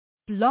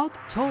Blog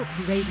Talk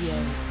Radio.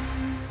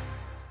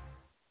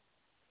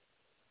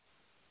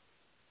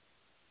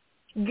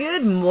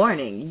 Good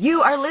morning.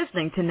 You are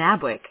listening to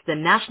Nabwic, the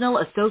National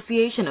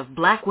Association of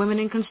Black Women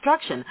in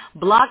Construction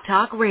Blog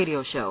Talk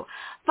radio show,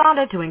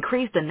 founded to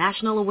increase the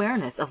national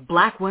awareness of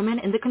black women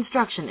in the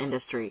construction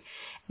industry.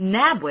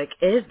 Nabwic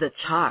is the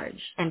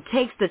charge and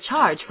takes the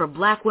charge for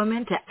black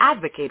women to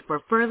advocate for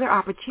further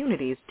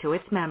opportunities to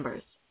its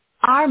members.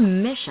 Our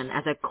mission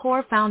as a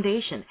core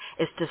foundation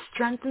is to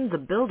strengthen the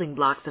building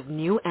blocks of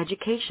new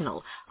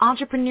educational,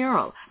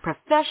 entrepreneurial,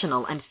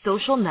 professional, and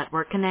social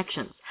network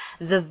connections.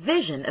 The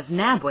vision of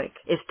Nabwic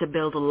is to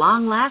build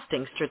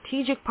long-lasting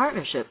strategic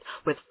partnerships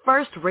with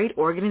first-rate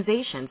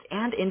organizations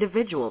and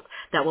individuals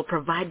that will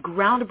provide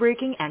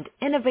groundbreaking and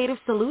innovative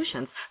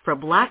solutions for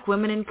black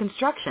women in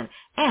construction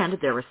and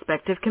their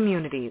respective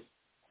communities.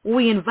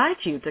 We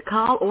invite you to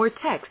call or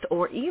text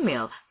or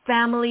email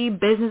family,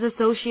 business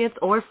associates,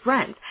 or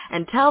friends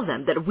and tell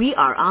them that we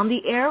are on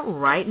the air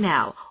right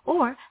now,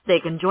 or they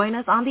can join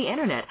us on the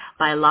internet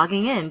by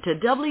logging in to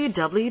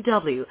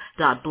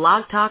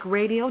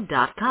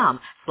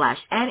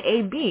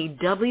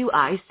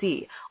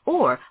www.blogtalkradio.com/NABWIC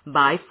or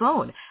by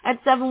phone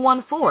at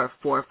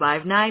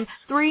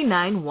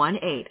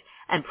 714-459-3918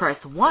 and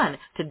press 1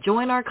 to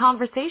join our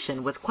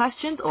conversation with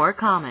questions or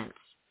comments.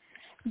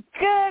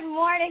 Good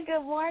morning,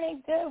 good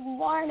morning, good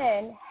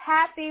morning.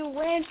 Happy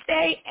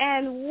Wednesday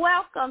and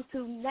welcome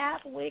to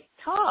Nabwic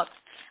Talks.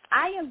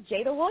 I am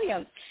Jada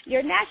Williams,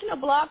 your National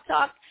Blog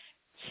Talk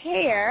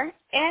Chair,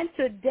 and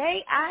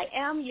today I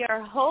am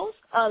your host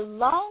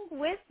along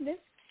with Miss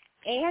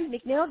Ann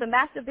McNeil, the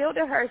Master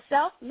Builder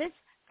herself, Miss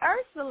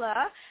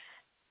Ursula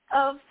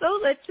of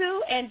Sula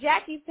 2, and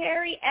Jackie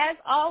Perry, as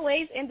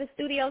always, in the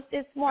studios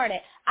this morning.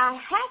 I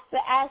have to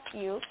ask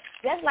you,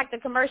 just like the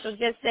commercial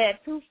just said,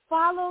 to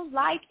follow,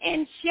 like,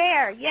 and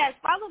share. Yes,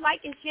 follow,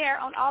 like, and share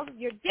on all of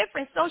your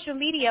different social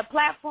media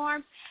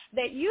platforms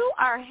that you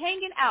are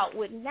hanging out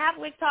with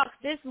Nabwic Talks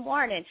this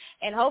morning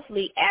and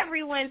hopefully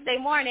every Wednesday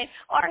morning,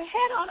 or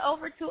head on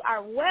over to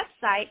our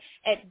website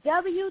at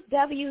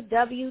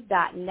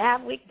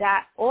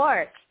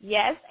www.nabwic.org.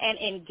 Yes, and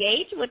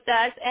engage with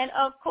us, and,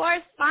 of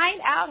course,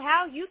 find out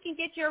how you can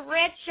get your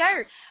red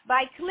shirt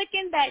by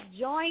clicking that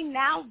Join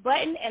Now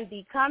button and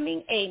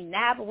becoming a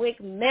Nabwic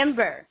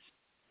member.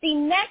 The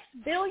next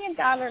 $1 billion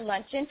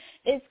luncheon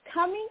is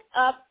coming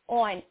up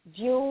on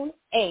June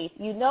 8th.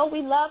 You know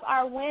we love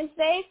our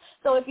Wednesdays,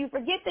 so if you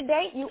forget the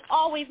date, you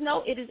always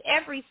know it is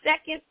every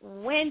second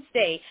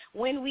Wednesday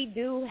when we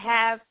do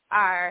have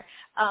our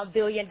 $1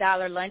 billion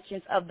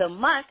luncheons of the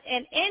month.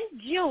 And in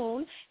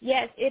June,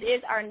 yes, it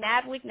is our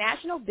Nabwic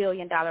National $1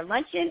 billion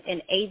Luncheon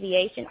in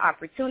Aviation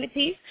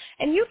Opportunities.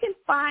 And you can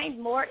find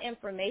more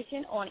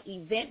information on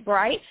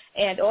Eventbrite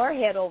and or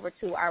head over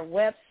to our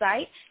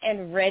website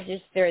and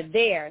register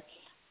there.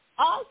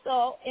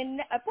 Also,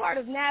 in a part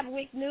of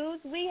Nabwic News,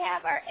 we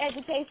have our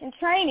education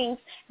trainings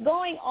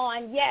going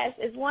on. Yes,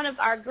 it's one of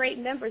our great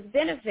members'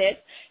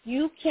 benefits.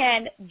 You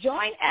can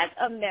join as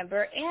a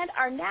member, and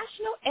our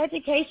National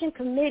Education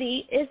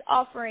Committee is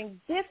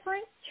offering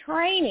different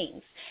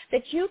trainings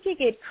that you can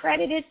get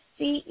credited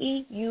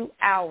CEU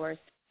hours.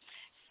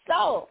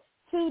 So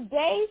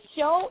today's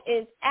show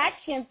is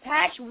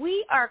action-packed.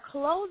 We are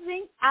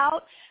closing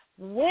out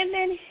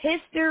Women's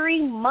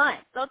History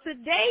Month. So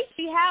today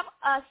we have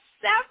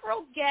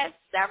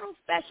several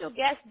special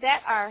guests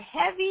that are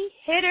heavy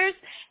hitters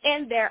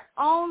in their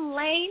own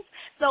lanes.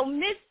 So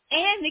Miss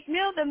Ann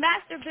McNeil, the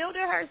Master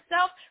Builder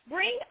herself,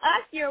 bring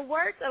us your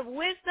words of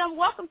wisdom.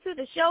 Welcome to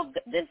the show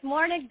this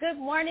morning. Good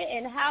morning,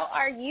 and how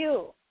are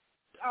you?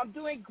 I'm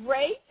doing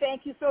great.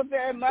 Thank you so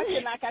very much.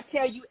 And like I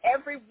tell you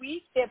every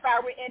week, if I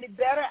were any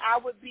better, I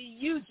would be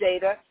you,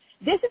 Jada.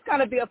 This is going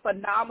to be a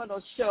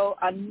phenomenal show,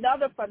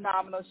 another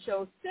phenomenal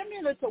show,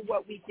 similar to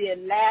what we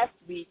did last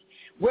week,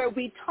 where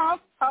we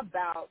talked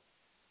about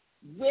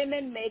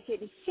women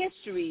making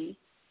history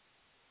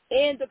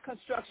in the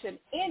construction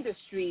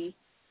industry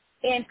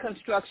and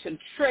construction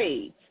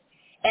trades.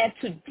 And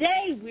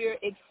today we're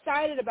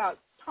excited about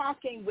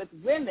talking with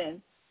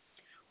women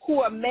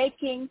who are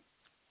making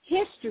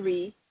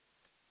history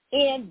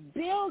in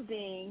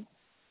building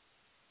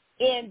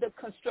in the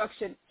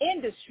construction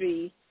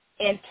industry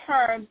in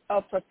terms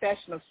of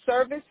professional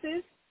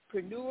services,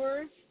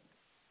 entrepreneurs,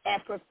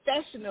 and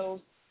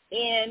professionals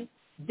in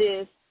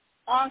this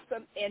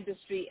awesome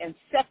industry and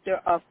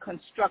sector of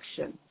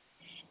construction.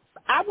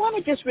 I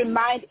want to just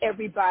remind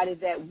everybody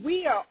that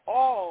we are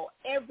all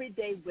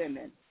everyday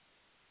women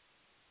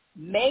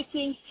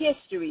making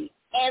history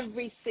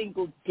every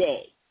single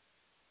day.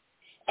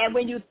 And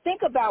when you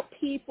think about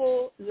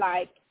people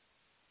like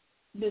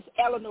Miss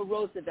Eleanor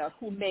Roosevelt,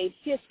 who made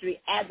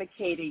history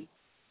advocating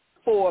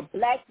for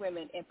black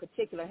women in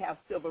particular have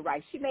civil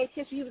rights. She made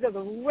history. She was a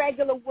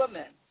regular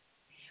woman.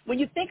 When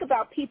you think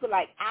about people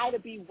like Ida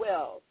B.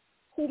 Wells,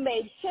 who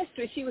made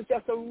history, she was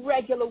just a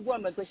regular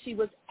woman, but she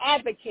was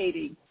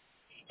advocating.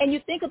 And you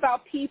think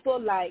about people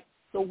like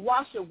the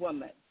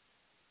washerwoman,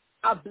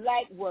 a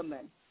black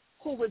woman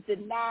who was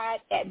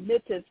denied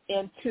admittance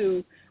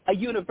into a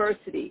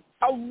university,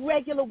 a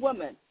regular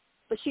woman,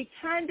 but she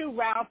turned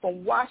around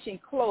from washing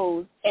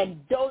clothes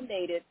and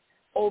donated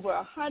over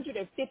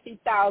 $150,000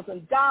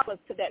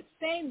 to that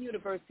same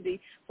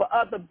university for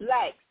other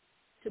blacks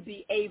to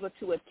be able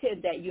to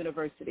attend that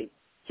university.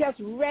 Just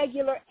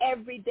regular,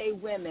 everyday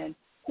women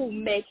who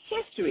make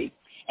history.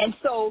 And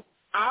so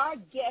our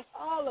guests,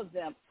 all of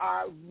them,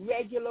 are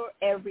regular,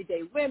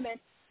 everyday women,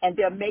 and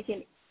they're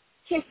making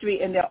history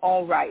in their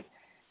own right.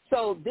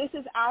 So this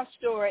is our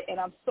story,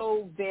 and I'm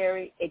so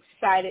very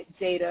excited,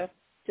 Jada,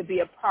 to be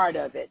a part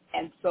of it.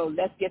 And so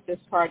let's get this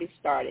party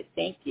started.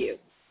 Thank you.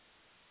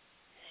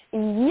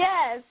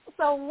 Yes.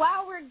 So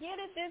while we're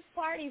getting this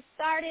party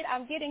started,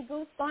 I'm getting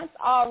goosebumps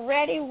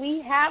already.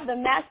 We have the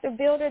master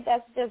builder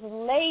that's just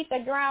laid the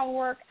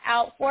groundwork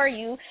out for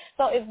you.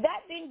 So if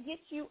that didn't get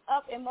you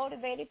up and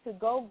motivated to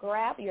go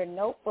grab your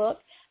notebook,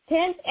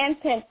 pens, and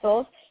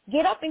pencils,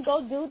 get up and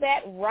go do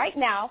that right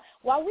now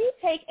while we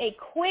take a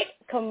quick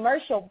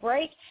commercial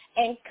break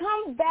and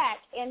come back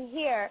and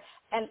hear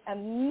an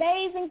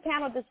amazing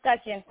panel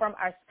discussion from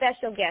our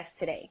special guest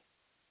today.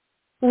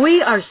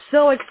 We are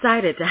so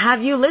excited to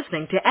have you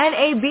listening to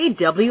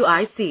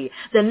NABWIC,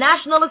 the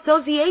National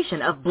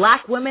Association of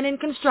Black Women in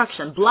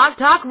Construction Blog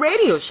Talk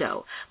Radio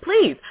Show.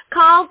 Please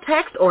call,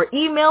 text, or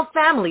email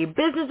family,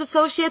 business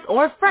associates,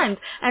 or friends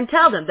and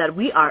tell them that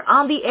we are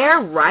on the air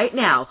right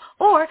now.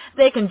 Or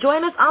they can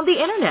join us on the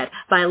internet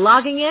by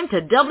logging in to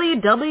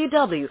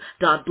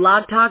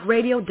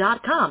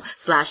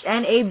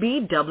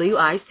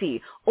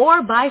www.blogtalkradio.com/NABWIC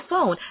or by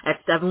phone at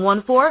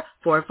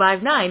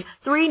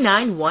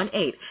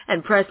 714-459-3918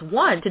 and press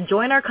 1 to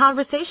join our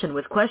conversation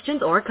with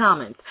questions or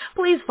comments.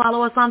 Please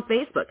follow us on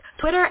Facebook,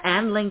 Twitter,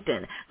 and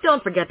LinkedIn.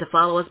 Don't forget to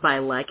follow us by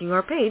liking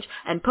our page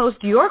and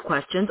post your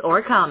questions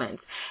or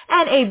comments.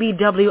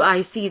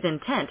 NABWIC's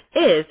intent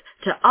is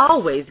to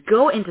always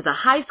go into the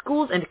high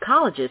schools and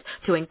colleges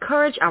to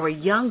encourage our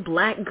young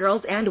black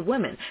girls and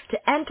women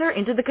to enter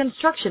into the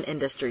construction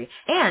industry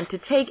and to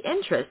take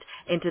interest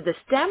into the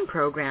STEM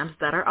programs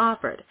that are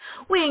offered.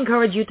 We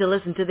encourage you to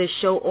listen to this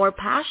show or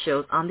past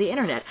shows on the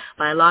internet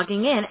by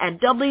logging in at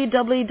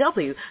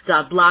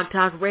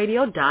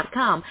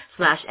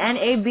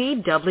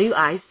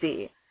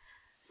www.blogtalkradio.com/NABWIC.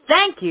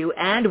 Thank you,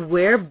 and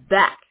we're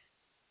back.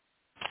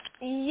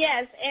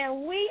 Yes,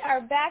 and we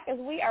are back as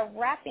we are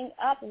wrapping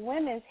up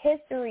Women's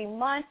History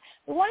Month.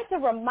 We wanted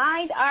to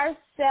remind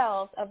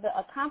ourselves of the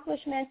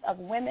accomplishments of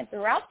women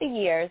throughout the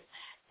years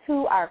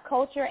to our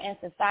culture and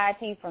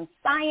society, from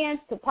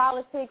science to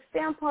politics,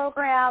 STEM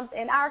programs,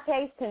 in our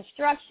case,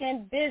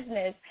 construction,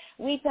 business.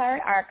 We turn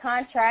our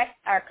contacts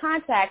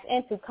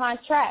into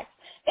contracts.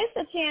 It's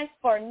a chance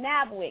for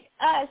Nabwic,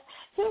 us,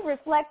 to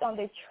reflect on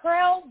the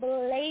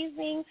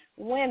trailblazing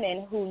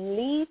women who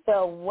lead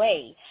the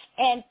way.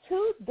 And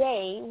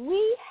today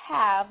we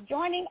have,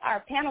 joining our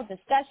panel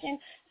discussion,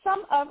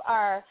 some of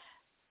our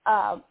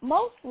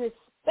most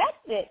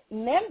respected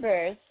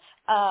members,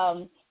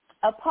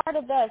 a part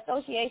of the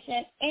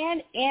association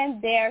and in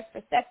their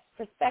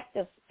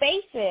respective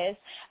spaces.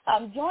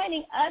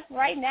 Joining us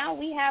right now,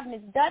 we have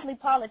Ms. Dudley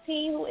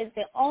Paulatine, who is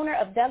the owner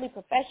of Dudley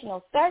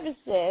Professional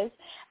Services,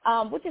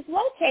 which is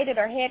located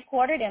or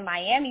headquartered in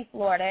Miami,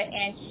 Florida,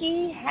 and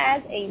she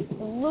has a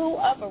slew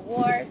of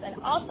awards, an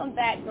awesome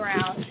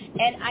background,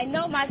 and I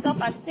know myself,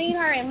 I've seen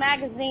her in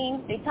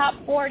magazines, the top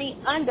 40,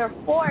 under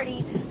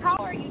 40. How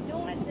are you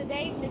doing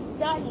today, Ms.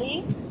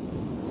 Dudley?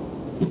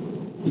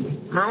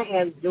 I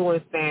am doing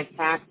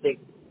fantastic.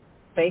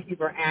 Thank you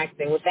for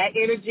asking. With that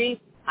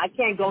energy, I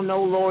can't go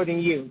no lower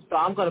than you, so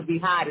I'm going to be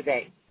high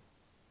today.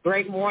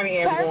 Great morning,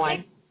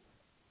 everyone.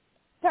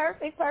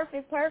 Perfect.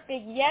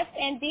 Yes,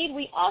 indeed.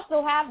 We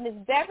also have Ms.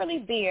 Beverly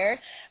Beard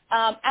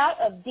out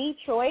of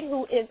Detroit,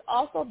 who is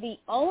also the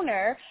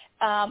owner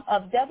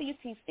of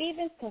W.T.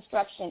 Stevens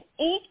Construction,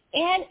 Inc.,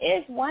 and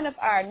is one of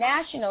our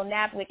national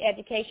Nabwic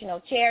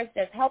educational chairs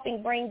that's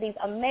helping bring these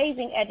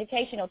amazing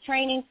educational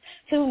trainings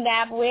to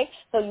Nabwic.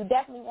 So you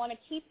definitely want to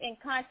keep in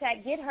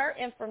contact, get her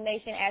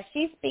information as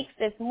she speaks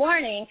this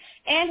morning,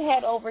 and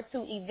head over to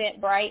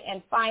Eventbrite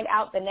and find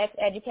out the next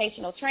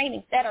educational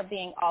trainings that are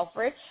being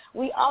offered.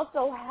 We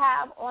also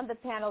have on the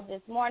panel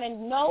this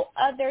morning no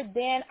other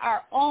than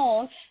our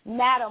own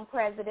Madam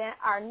President,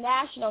 our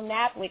national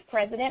Nabwic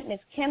President, Ms.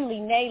 Kimberly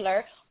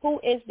Naylor, who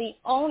is the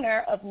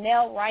owner of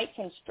Nail Right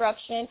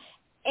Construction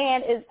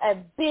and is a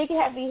big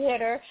heavy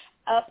hitter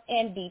up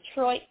in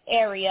Detroit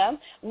area.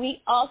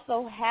 We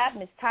also have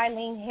Ms.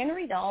 Tylene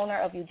Henry, the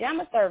owner of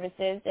Ujama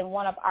Services and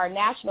one of our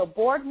national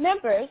board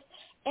members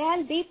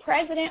and the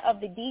president of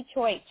the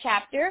Detroit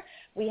chapter.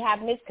 We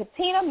have Ms.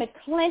 Katina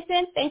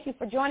McClinton. Thank you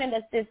for joining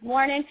us this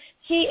morning.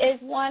 She is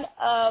one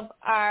of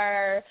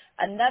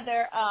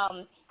another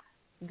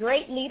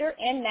great leader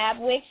in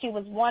Nabwic. She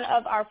was one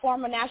of our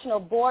former national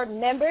board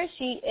members.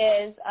 She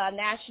is a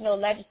national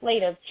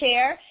legislative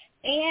chair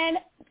and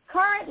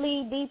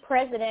currently the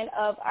president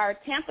of our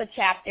Tampa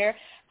chapter.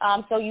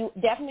 So you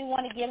definitely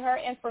want to get her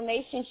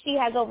information. She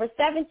has over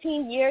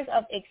 17 years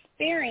of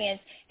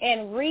experience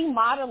in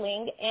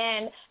remodeling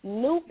and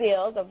new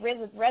builds of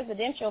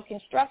residential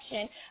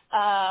construction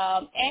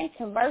and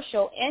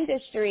commercial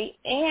industry.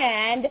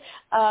 And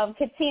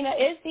Katina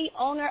is the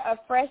owner of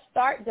Fresh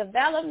Start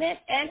Development.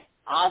 And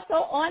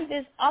also on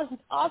this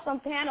awesome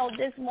panel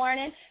this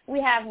morning,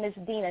 we have Miss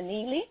Dina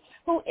Neely,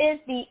 who is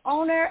the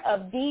owner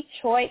of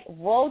Detroit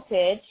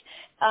Voltage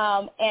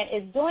and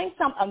is doing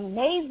some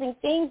amazing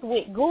things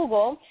with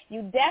Google.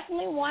 You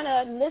definitely want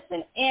to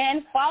listen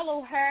in,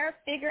 follow her,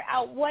 figure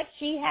out what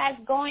she has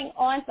going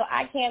on. So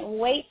I can't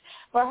wait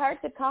for her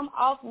to come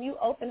off mute,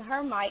 open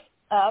her mic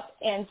up,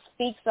 and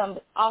speak some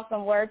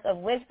awesome words of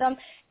wisdom.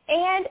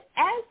 And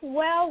as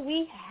well,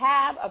 we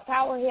have a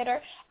power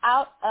hitter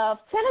out of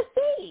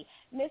Tennessee,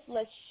 Miss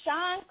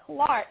LaShawn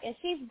Clark, and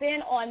she's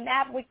been on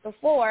Nabwic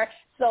before.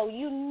 So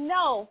you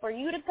know, for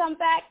you to come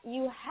back,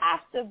 you have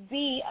to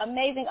be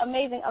amazing,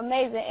 amazing,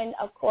 amazing. And,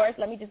 of course,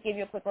 let me just give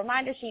you a quick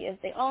reminder. She is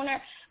the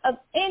owner of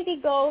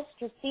Indigo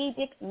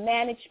Strategic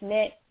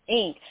Management,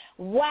 Inc.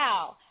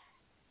 Wow.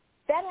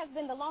 That has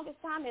been the longest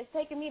time it's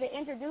taken me to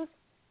introduce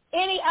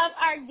any of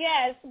our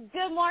guests.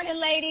 Good morning,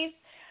 ladies.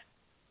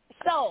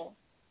 So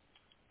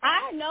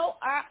I know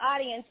our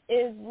audience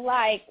is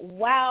like,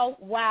 wow,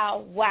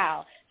 wow,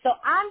 wow. So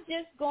I'm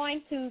just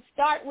going to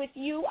start with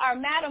you, our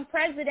Madam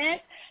President.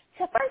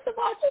 So first of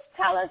all, just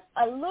tell us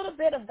a little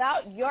bit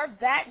about your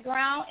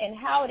background and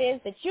how it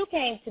is that you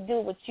came to do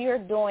what you're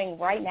doing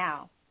right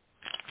now.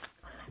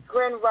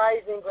 Grand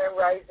Rising,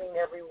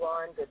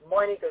 everyone. Good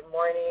morning.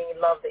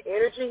 Love the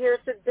energy here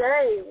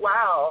today.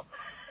 Wow.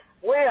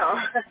 Well,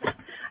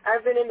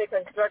 I've been in the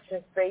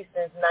construction space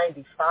since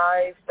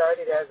 95,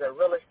 started as a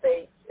real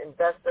estate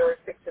investor,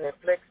 fixing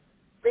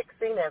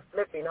and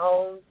flipping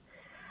homes.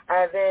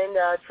 I then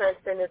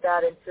transcended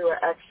that into an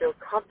actual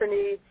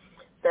company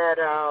that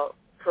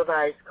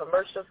provides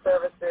commercial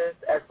services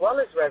as well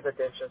as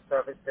residential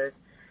services.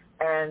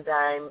 And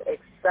I'm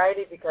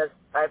excited because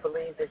I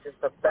believe this is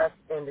the best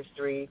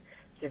industry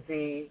to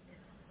be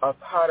a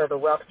part of the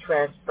wealth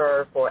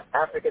transfer for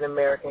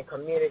African-American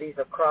communities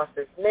across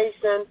this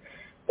nation.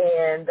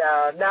 And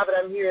now that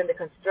I'm here in the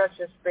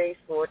construction space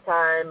full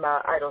time,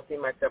 I don't see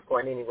myself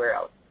going anywhere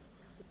else.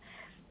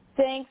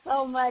 Thanks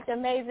so much.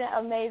 Amazing,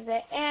 amazing.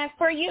 And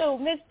for you,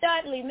 Miss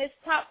Dudley, Miss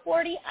Top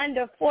 40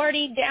 Under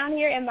 40 down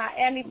here in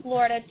Miami,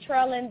 Florida,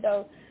 trailing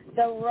the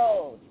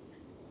road.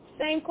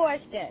 Same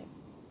question.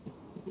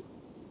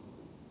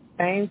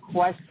 Same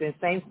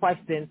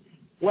question.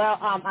 Well,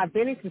 I've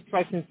been in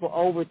construction for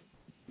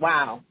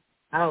I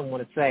don't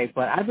want to say,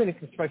 but I've been in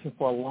construction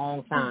for a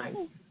long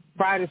time.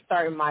 Prior to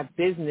starting my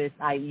business,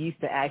 I used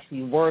to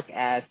actually work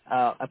as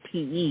a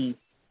PE,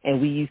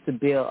 and we used to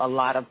build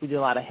we did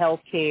a lot of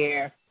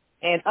healthcare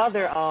and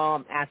other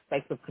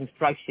aspects of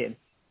construction.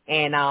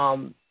 And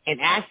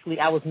actually,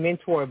 I was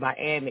mentored by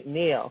Ann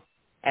McNeil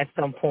at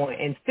some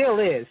point, and still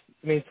is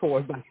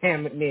mentored by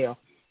Ann McNeil.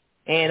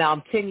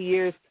 And 10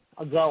 years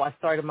ago, I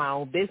started my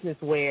own business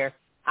where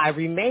I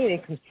remain in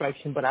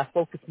construction, but I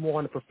focus more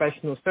on the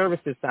professional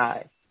services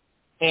side.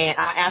 And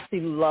I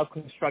absolutely love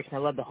construction. I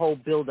love the whole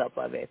buildup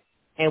of it.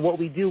 And what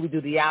we do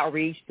the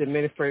outreach, the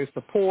administrative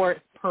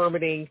support,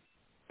 permitting,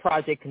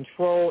 project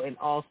control, and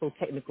also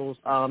technical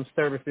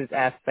services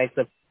aspects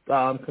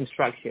of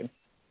construction.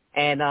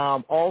 And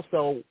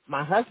also,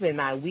 my husband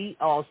and I, we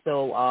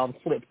also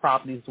flip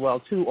properties as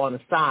well, too, on the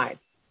side.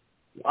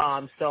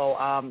 So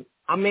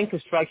I'm in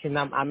construction.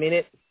 I'm in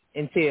it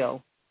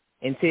until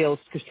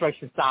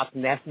construction stops,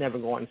 and that's never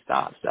going to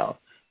stop. So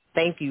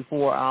thank you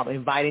for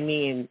inviting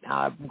me, and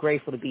I'm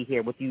grateful to be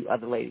here with you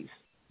other ladies.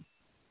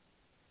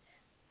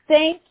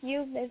 Thank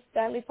you, Ms.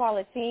 Dudley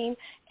Paulatine,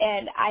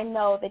 and I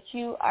know that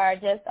you are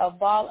just a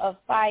ball of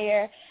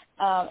fire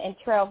and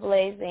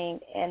trailblazing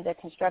in the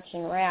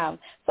construction realm.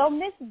 So,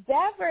 Ms.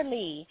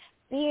 Beverly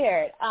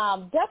Beard,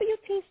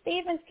 W.T.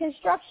 Stevens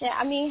Construction,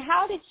 I mean,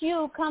 how did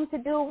you come to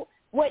do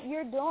what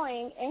you're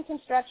doing in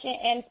construction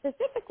and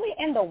specifically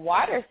in the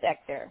water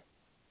sector?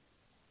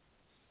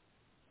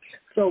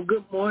 So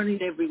good morning,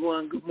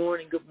 everyone. Good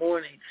morning.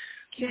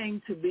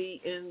 Came to be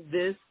in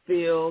this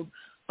field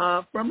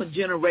from a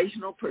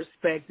generational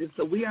perspective.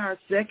 So we are a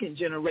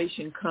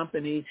second-generation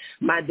company.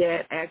 My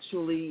dad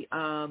actually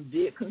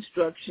did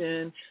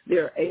construction.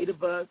 There are 8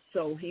 of us,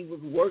 so he was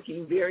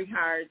working very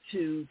hard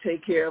to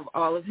take care of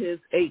all of his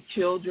 8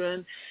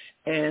 children.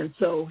 And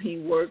so he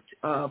worked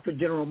for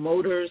General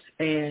Motors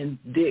and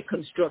did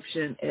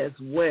construction as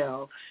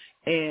well.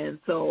 And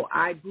so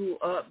I grew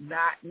up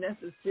not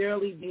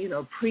necessarily being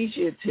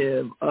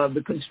appreciative of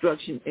the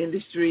construction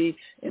industry.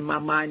 In my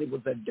mind, it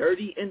was a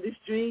dirty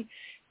industry,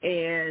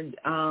 and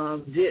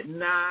did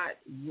not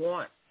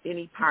want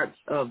any parts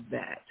of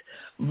that.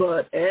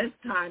 But as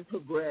time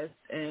progressed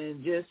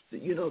and just,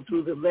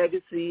 through the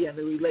legacy and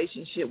the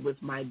relationship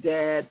with my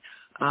dad,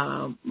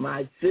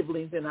 my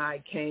siblings and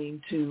I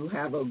came to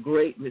have a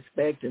great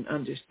respect and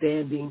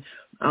understanding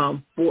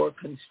for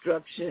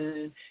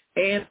construction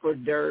and for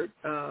dirt.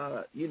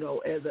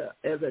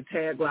 As a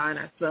tagline,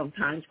 I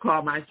sometimes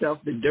call myself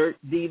the dirt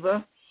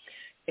diva.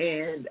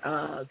 And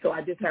so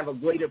I just have a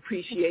great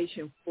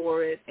appreciation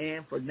for it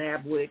and for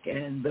Nabwic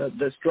and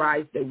the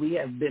strides that we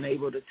have been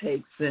able to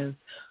take since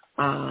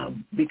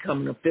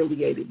becoming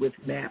affiliated with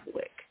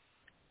Nabwic.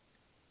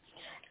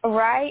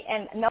 Right,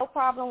 and no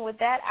problem with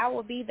that. I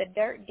will be the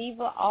dirt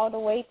diva all the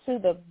way to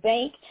the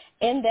bank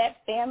in that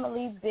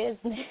family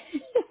business.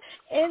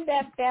 In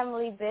that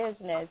family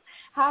business.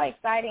 How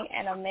exciting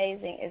and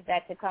amazing is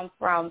that to come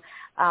from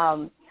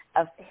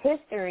a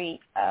history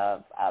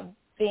of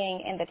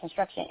being in the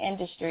construction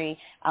industry,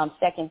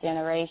 second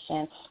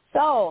generation.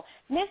 So,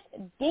 Miss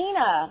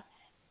Dina,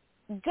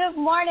 good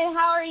morning.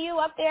 How are you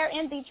up there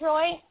in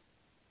Detroit?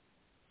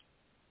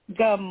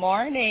 Good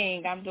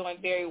morning. I'm doing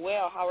very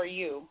well. How are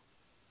you?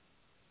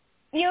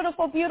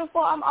 Beautiful, beautiful.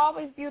 I'm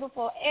always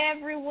beautiful.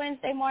 Every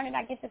Wednesday morning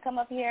I get to come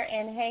up here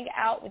and hang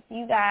out with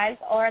you guys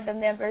or the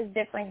members,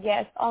 different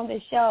guests on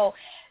the show.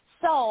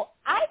 So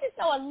I just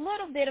know a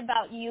little bit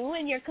about you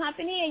and your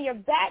company and your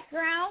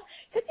background.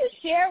 Could you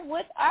share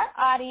with our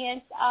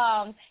audience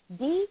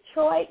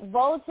Detroit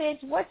Voltage,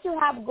 what you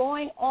have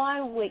going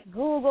on with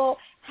Google,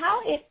 how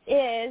it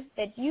is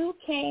that you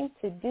came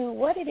to do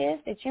what it is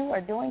that you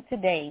are doing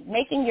today,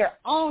 making your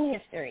own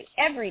history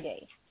every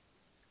day?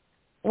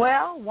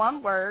 Well,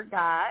 one word,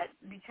 God,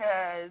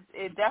 because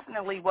it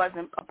definitely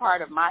wasn't a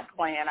part of my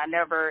plan. I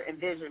never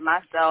envisioned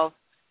myself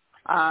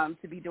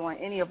to be doing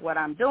any of what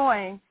I'm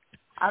doing.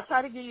 I'll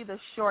try to give you the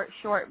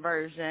short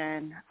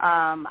version.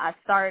 I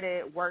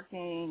started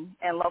working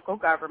in local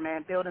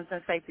government, buildings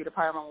and safety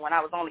department, when I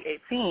was only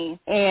 18.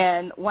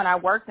 And when I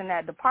worked in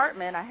that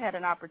department, I had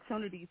an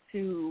opportunity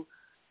to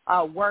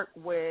work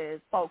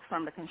with folks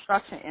from the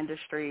construction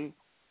industry.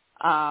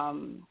 I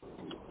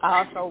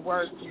also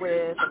worked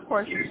with, of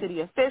course, the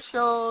city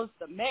officials,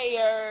 the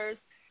mayors.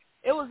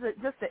 It was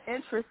just an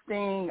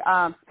interesting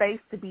space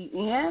to be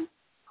in.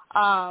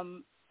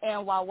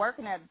 And while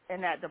working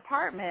in that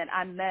department,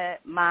 I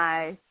met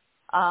my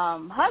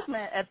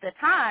husband at the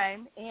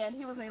time, and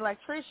he was an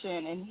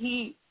electrician, and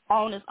he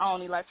owned his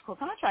own electrical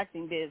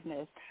contracting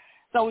business.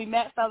 So we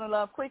met, fell in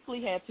love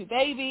quickly, had 2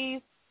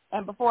 babies.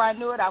 And before I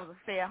knew it, I was a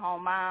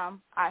stay-at-home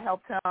mom. I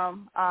helped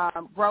him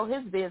grow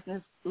his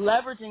business,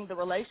 leveraging the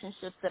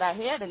relationships that I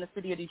had in the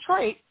city of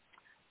Detroit.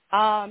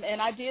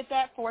 And I did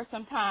that for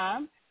some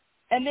time.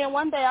 And then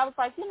one day I was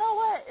like, you know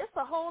what? It's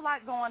a whole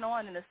lot going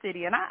on in the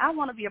city, and I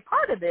want to be a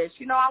part of this.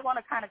 You know, I want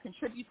to kind of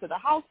contribute to the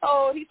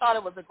household. He thought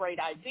it was a great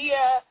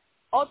idea.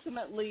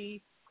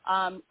 Ultimately,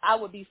 I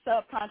would be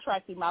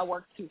subcontracting my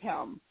work to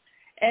him.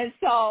 And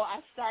so I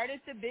started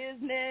the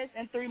business,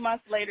 and 3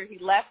 months later he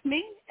left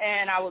me,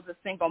 and I was a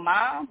single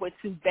mom with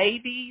 2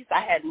 babies.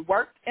 I hadn't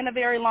worked in a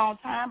very long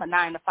time, a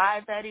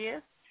 9-to-5 that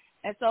is.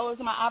 And so it was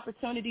my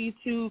opportunity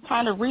to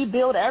kind of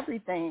rebuild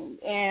everything.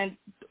 And,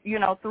 you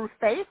know, through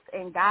faith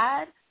and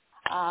God,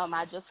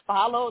 I just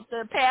followed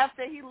the path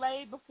that he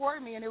laid before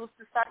me, and it was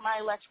to start my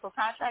electrical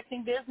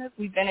contracting business.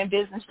 We've been in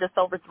business just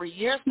over 3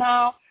 years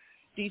now.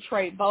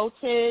 Detroit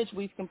Voltage,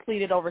 we've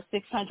completed over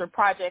 600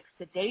 projects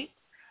to date.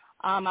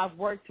 I've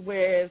worked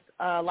with,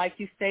 like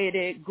you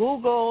stated,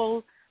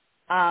 Google,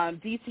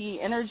 DTE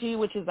Energy,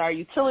 which is our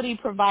utility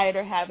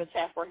provider,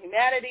 Habitat for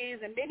Humanities,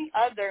 and many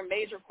other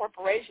major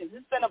corporations.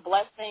 It's been a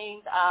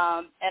blessing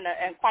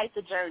and quite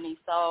the journey.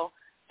 So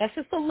that's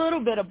just a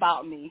little bit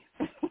about me.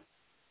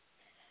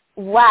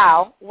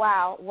 Wow,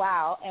 wow,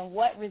 wow. And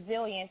what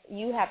resilience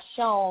you have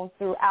shown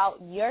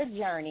throughout your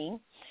journey.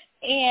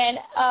 And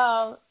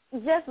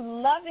just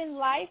loving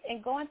life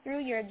and going through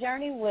your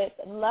journey with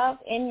love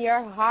in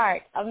your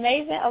heart.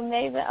 Amazing,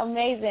 amazing,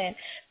 amazing.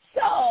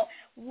 So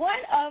one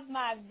of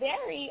my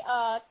very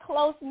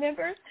close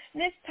members,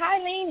 Miss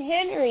Tylene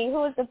Henry,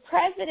 who is the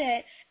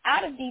president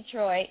out of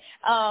Detroit,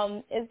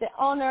 is the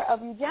owner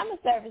of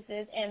Ujema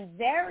Services and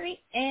very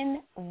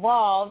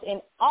involved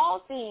in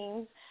all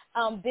things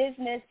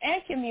business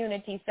and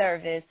community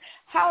service.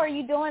 How are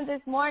you doing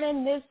this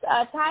morning, Miss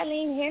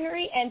Tylene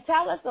Henry? And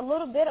tell us a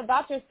little bit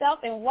about yourself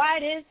and why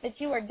it is that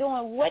you are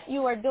doing what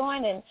you are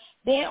doing and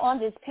being on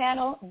this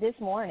panel this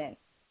morning.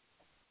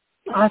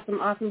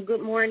 Awesome.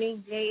 Good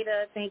morning,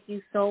 Jada. Thank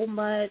you so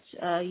much.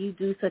 You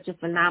do such a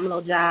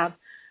phenomenal job.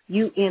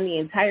 You and the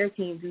entire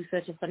team do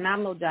such a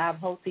phenomenal job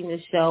hosting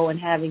this show and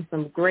having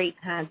some great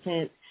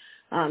content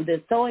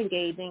that's so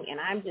engaging, and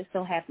I'm just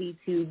so happy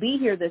to be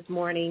here this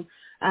morning.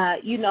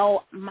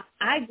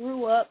 I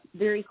grew up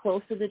very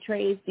close to the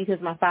trades because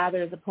my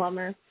father is a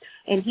plumber,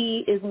 and he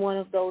is one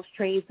of those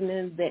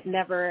tradesmen that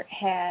never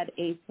had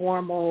a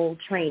formal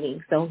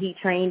training. So he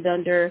trained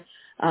under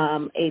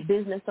a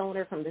business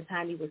owner from the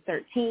time he was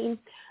 13.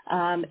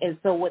 And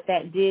so what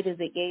that did is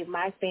it gave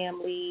my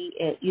family,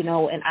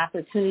 an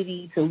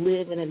opportunity to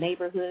live in a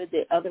neighborhood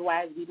that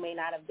otherwise we may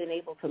not have been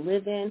able to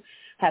live in,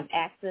 have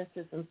access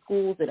to some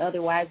schools that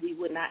otherwise we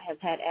would not have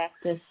had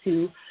access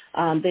to,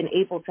 been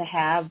able to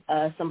have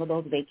some of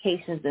those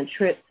vacations and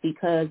trips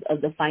because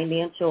of the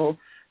financial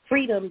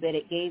freedom that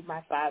it gave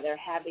my father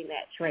having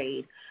that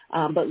trade.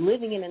 But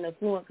living in an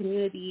affluent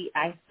community,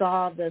 I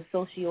saw the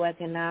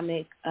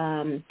socioeconomic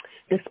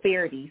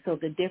disparity, so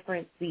the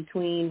difference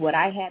between what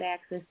I had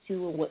access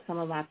to and what some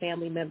of my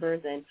family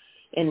members and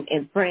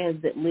and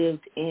friends that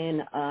lived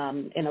in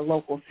a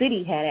local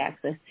city had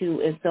access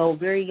to. And so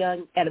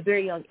at a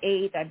very young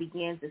age, I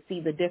began to see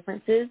the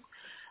differences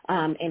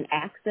and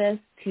access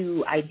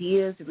to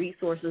ideas,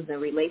 resources,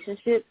 and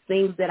relationships,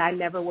 things that I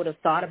never would have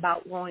thought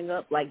about growing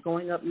up, like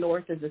going up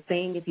north is a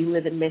thing if you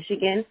live in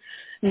Michigan.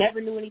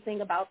 Never knew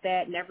anything about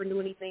that, never knew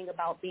anything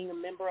about being a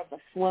member of a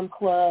swim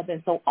club.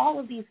 And so all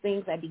of these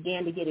things I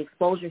began to get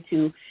exposure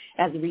to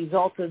as a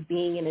result of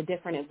being in a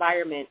different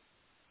environment.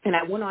 And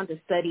I went on to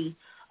study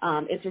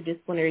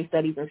interdisciplinary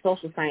studies and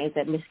social science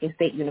at Michigan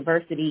State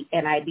University,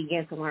 and I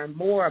began to learn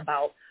more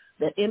about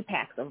the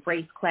impacts of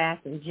race, class,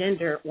 and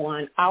gender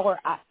on our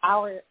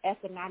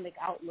economic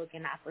outlook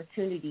and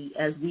opportunity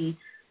as we,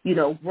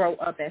 grow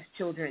up as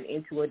children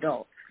into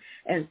adults.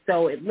 And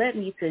so it led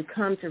me to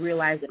come to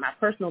realize that my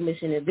personal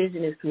mission and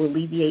vision is to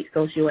alleviate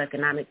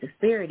socioeconomic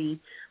disparity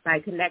by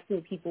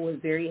connecting people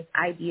with various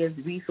ideas,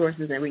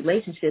 resources, and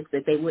relationships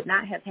that they would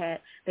not have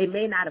had, they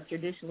may not have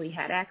traditionally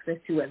had access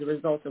to as a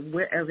result of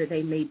wherever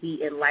they may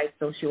be in life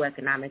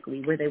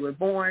socioeconomically, where they were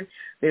born,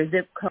 their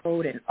zip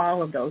code, and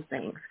all of those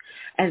things.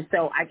 And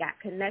so I got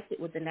connected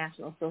with the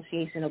National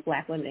Association of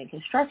Black Women in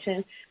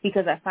Construction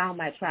because I found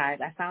my tribe.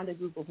 I found a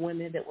group of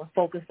women that were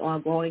focused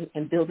on growing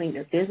and building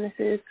their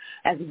businesses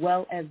as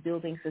well as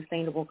building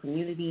sustainable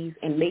communities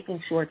and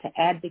making sure to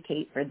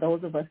advocate for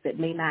those of us that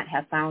may not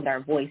have found our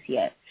voice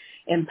yet,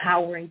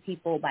 empowering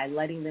people by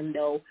letting them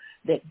know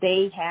that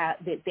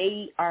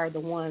they are the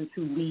ones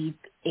who lead,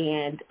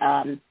 and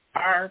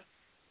our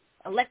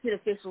elected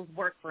officials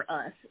work for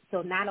us.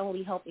 So not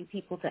only helping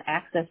people to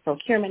access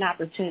procurement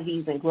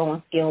opportunities and grow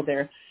and scale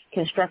their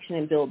construction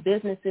and build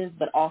businesses,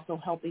 but also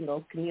helping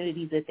those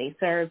communities that they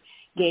serve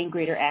gain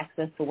greater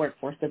access to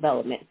workforce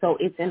development. So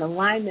it's in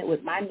alignment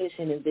with my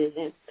mission and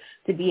vision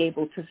to be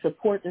able to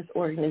support this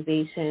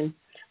organization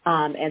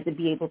and to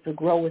be able to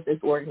grow with this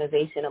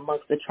organization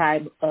amongst the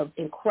tribe of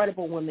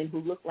incredible women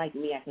who look like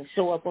me. I can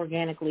show up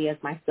organically as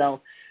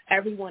myself.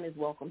 Everyone is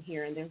welcome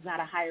here, and there's not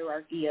a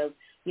hierarchy of,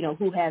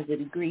 who has a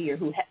degree or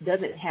who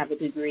doesn't have a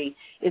degree.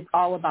 It's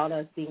all about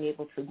us being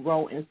able to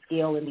grow and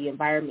scale in the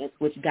environments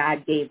which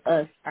God gave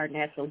us our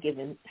natural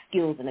given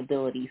skills and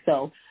abilities.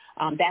 So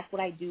that's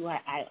what I do.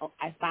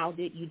 I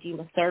founded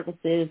Ujima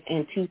Services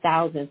in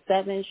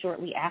 2007,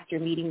 shortly after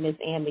meeting Ms.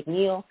 Ann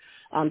McNeil,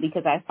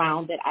 because I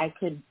found that I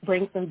could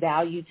bring some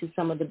value to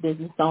some of the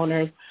business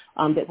owners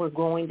that were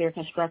growing their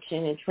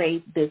construction and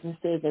trade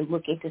businesses and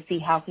looking to see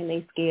how can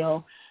they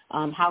scale,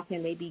 how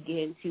can they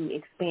begin to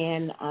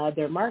expand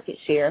their market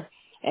share.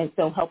 And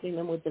so helping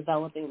them with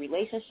developing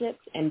relationships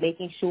and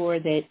making sure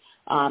that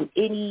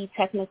any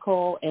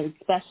technical and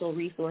special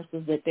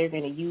resources that they're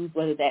going to use,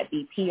 whether that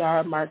be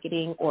PR,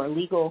 marketing, or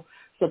legal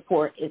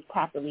support, is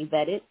properly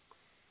vetted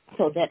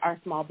so that our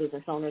small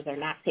business owners are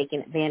not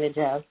taken advantage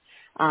of,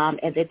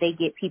 and that they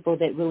get people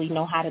that really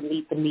know how to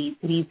meet the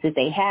needs that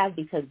they have,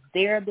 because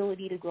their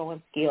ability to grow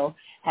and scale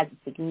has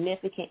a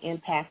significant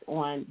impact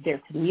on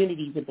their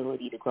community's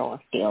ability to grow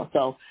and scale.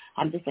 So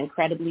I'm just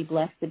incredibly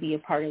blessed to be a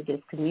part of this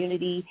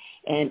community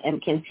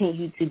and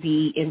continue to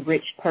be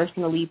enriched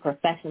personally,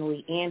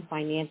 professionally, and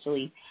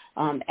financially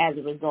as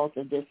a result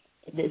of this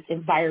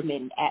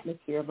environment and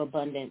atmosphere of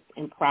abundance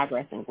and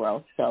progress and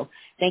growth. So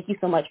thank you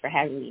so much for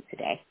having me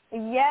today.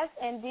 Yes,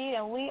 indeed,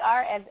 and we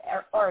are as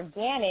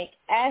organic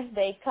as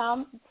they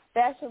come,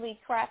 specially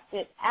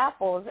crafted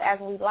apples, as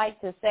we like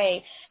to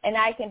say, and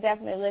I can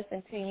definitely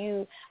listen to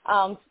you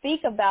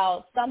speak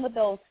about some of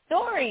those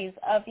stories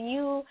of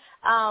you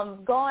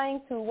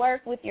going to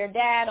work with your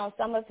dad on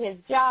some of his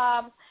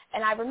jobs.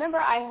 And I remember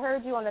I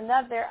heard you on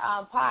another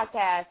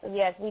podcast.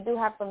 Yes, we do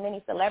have so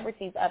many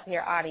celebrities up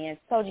here, audience.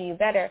 Told you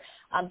better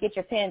get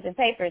your pens and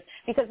papers,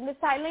 because Miss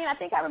Tylene, I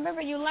think I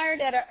remember you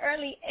learned at an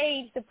early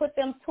age to put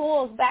them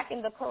tools back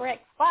in the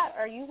correct spot,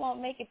 or you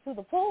won't make it to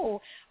the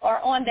pool or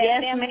on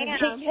that family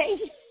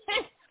vacation.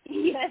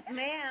 Yes,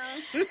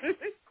 ma'am.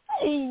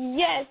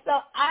 Yes, so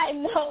I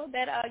know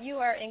that you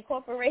are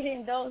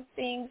incorporating those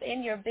things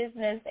in your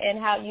business and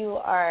how you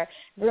are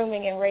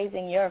grooming and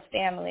raising your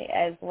family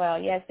as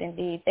well. Yes,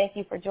 indeed. Thank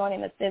you for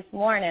joining us this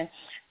morning.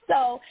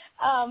 So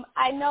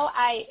I know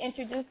I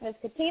introduced Ms.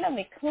 Katina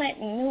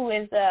McClinton, who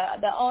is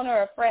the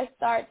owner of Fresh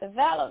Start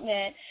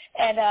Development,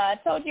 and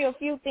told you a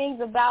few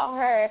things about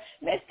her.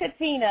 Ms.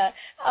 Katina,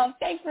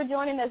 thanks for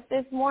joining us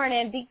this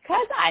morning.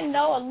 Because I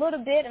know a little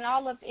bit and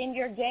all of in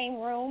your game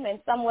room and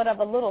somewhat of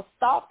a little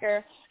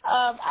stalker,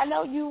 I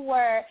know you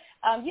were,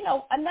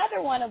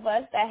 another one of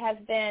us that has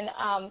been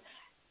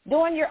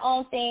doing your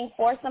own thing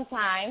for some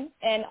time,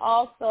 and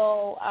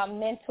also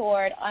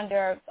mentored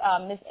under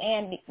Ms.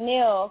 Ann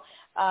McNeil,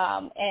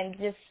 and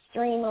just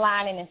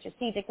streamlining and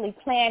strategically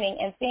planning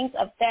and things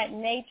of that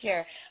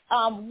nature.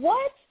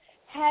 What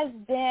has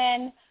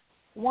been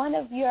one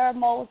of your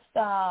most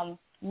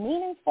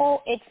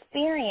meaningful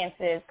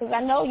experiences? Because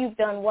I know you've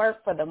done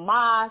work for the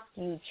mosque,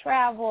 you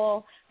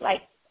travel.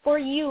 Like, for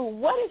you,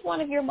 what is one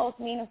of your most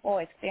meaningful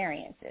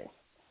experiences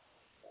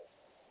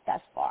thus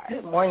far?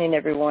 Good morning,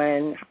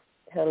 everyone.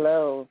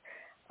 Hello.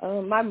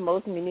 My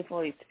most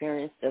meaningful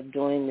experience of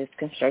doing this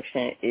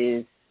construction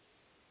is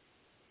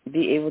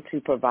be able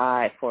to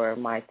provide for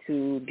my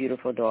 2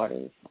 beautiful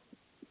daughters.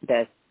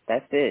 That's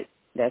it.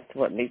 That's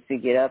what makes me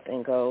get up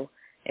and go.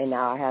 And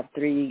now I have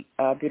 3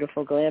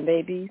 beautiful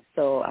grandbabies,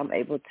 so I'm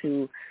able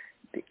to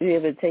be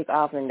able to take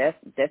off, and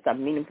that's a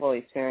meaningful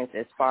experience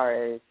as far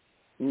as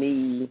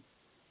me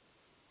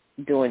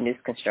doing this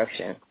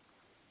construction.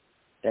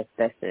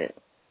 That's it.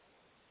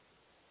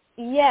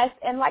 Yes,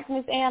 and like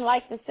Ms. Ann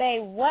likes to say,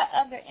 what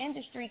other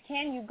industry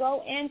can you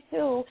go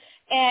into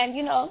and,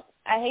 you know,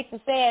 I hate to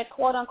say it,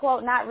 quote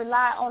unquote, not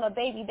rely on a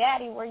baby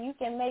daddy where you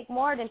can make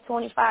more than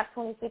 $25,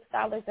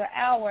 $26 an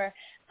hour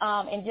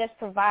and just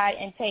provide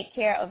and take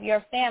care of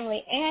your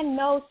family and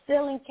no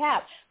ceiling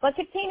cap. But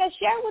Katina,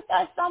 share with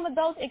us some of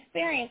those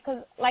experiences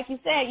because, like you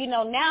said, you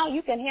know, now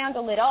you can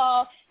handle it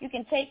all. You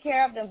can take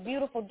care of the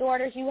beautiful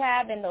daughters you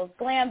have and those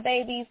glam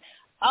babies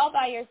all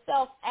by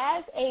yourself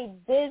as a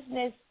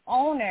business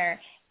owner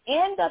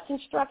in the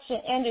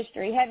construction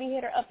industry, heavy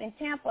hitter up in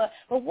Tampa.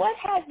 But what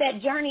has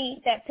that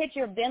journey, that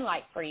picture been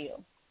like for you?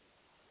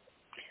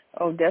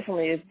 Oh,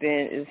 definitely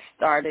it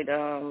started,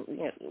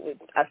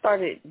 I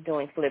started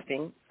doing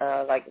flipping,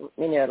 like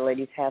many other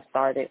ladies have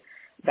started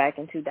back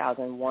in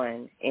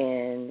 2001.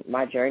 And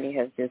my journey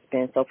has just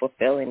been so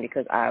fulfilling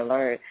because I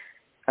learned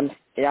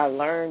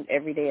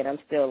every day, and I'm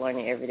still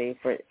learning every day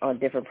on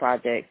different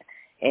projects.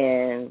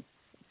 And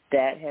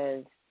that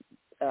has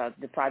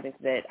the projects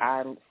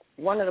that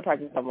one of the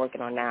projects I'm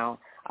working on now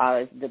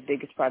is the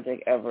biggest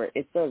project ever.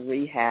 It's a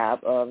rehab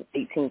of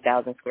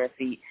 18,000 square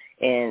feet.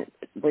 And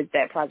with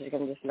that project,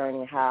 I'm just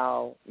learning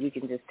how you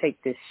can just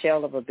take this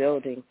shell of a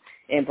building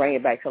and bring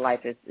it back to life.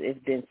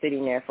 It's been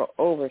sitting there for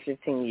over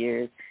 15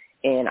 years.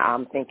 And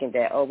I'm thinking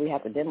that, we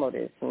have to demo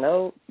this.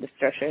 No, the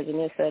structural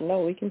engineer said,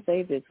 no, we can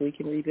save this. We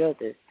can rebuild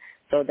this.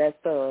 So that's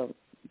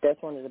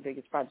one of the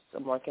biggest projects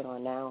I'm working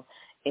on now.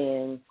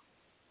 And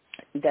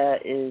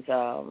that is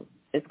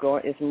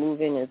it's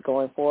moving, it's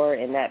going forward.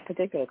 And that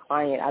particular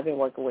client, I've been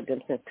working with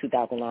them since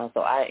 2009, so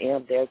I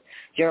am their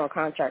general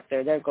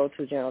contractor, their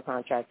go-to general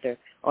contractor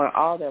on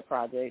all their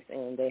projects,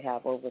 and they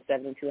have over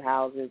 72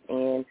 houses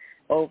and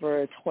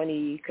over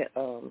 20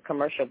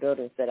 commercial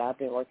buildings that I've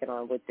been working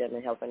on with them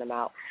and helping them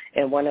out.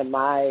 And one of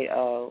my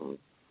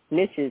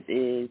niches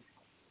is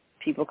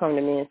people come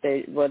to me and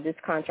say, well, this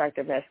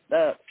contractor messed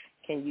up.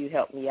 Can you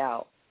help me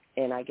out?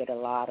 And I get a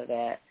lot of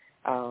that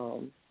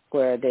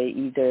where they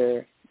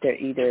either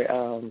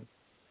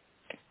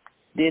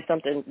did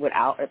something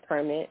without a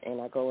permit, and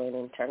I go in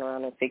and turn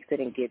around and fix it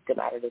and get them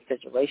out of the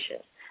situation.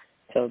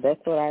 So that's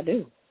what I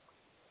do.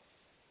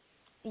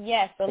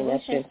 Yes, solution solving. And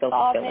that's been so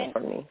fulfilling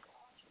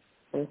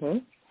for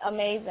me.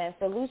 Amazing.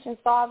 Solution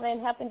solving,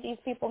 helping these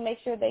people make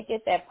sure they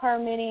get that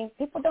permitting.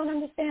 People don't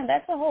understand.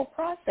 That's a whole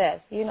process,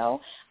 you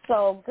know.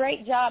 So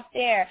great job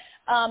there.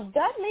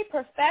 Dudley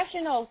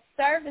Professional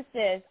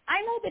Services,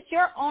 I know that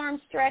your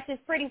arm stretches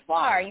pretty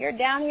far. You're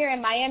down here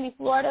in Miami,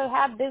 Florida,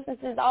 have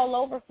businesses all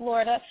over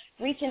Florida,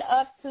 reaching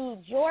up to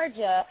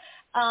Georgia,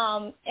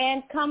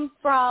 and come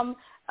from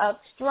a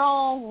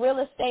strong real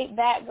estate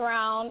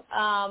background,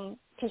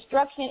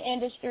 construction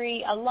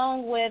industry,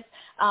 along with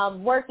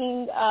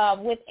working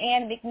with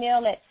Ann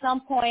McNeil at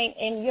some point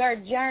in your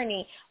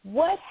journey.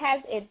 What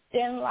has it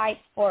been like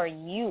for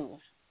you?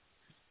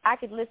 I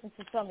could listen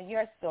to some of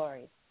your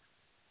stories.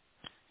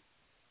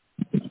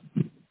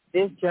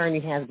 This journey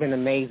has been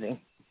amazing.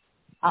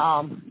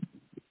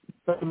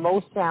 But the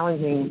most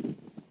challenging,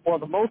 or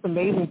the most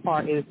amazing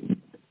part is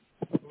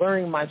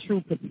learning my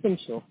true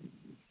potential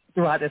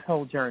throughout this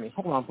whole journey.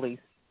 Hold on, please.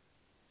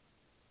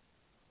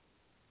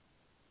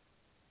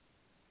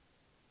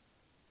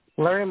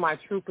 Learning my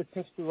true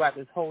potential throughout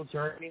this whole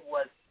journey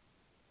was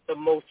the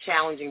most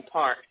challenging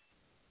part.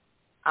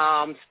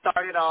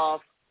 Started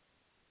off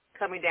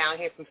coming down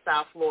here from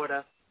South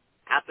Florida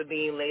after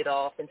being laid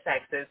off in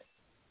Texas,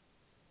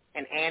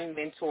 and Ann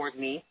mentored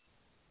me.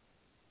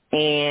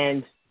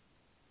 And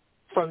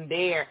from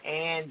there,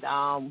 Ann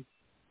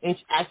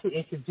actually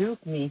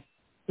introduced me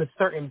to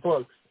certain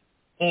books.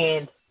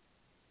 And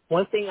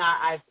one thing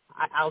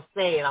I'll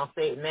say, and I'll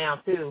say it now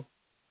too,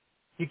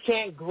 you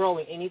can't grow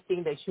in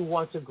anything that you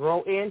want to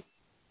grow in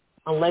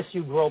unless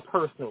you grow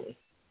personally.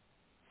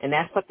 And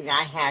that's something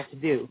I had to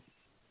do.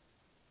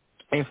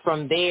 And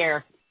from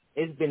there,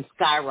 it's been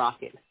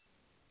skyrocket.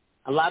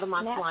 A lot of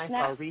my clients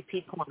are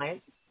repeat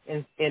clients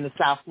in the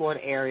South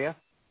Florida area.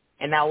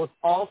 And I was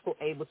also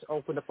able to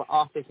open up an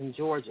office in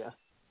Georgia,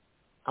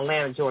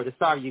 Atlanta, Georgia.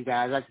 Sorry, you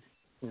guys. I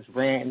just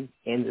ran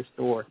in the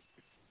store.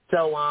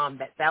 So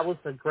that was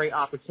a great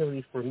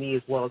opportunity for me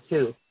as well,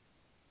 too.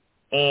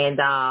 And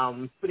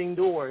putting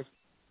doors.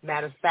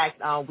 Matter of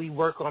fact, we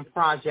work on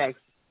projects.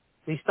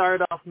 We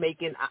started off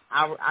making,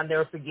 I'll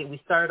never forget, we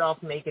started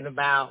off making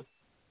about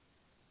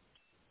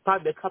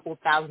probably a couple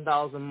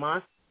 $1,000s a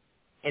month,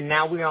 and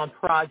now we're on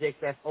projects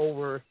that's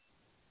over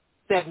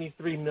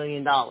 $73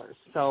 million,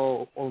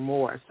 so or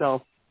more.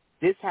 So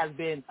this has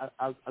been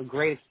a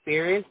great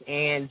experience,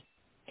 and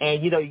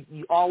you know,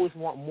 you always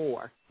want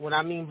more. What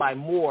I mean by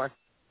more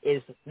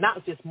is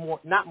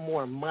not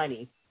more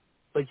money,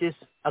 but just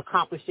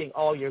accomplishing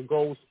all your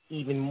goals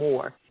even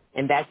more.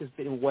 And that's just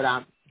been what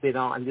I'm been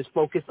on. Just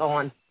focus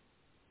on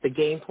the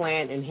game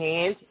plan in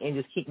hand and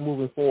just keep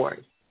moving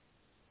forward.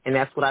 And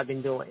that's what I've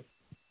been doing.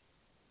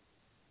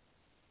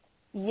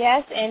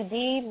 Yes,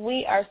 indeed.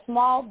 We are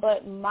small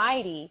but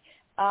mighty.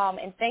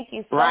 And thank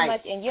you so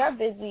much in your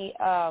busy,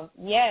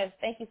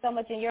 thank you so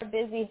much in your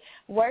busy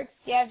work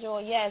schedule.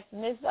 Yes,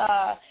 Miss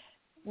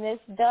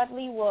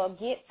Dudley will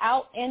get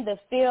out in the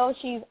field.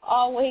 She's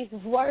always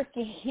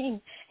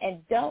working and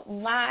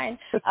don't mind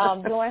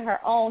doing her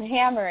own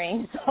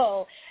hammering.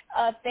 So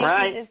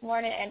thank you this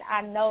morning, and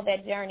I know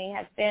that journey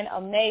has been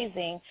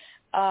amazing.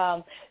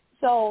 And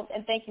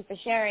thank you for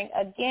sharing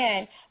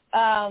again.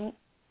 Now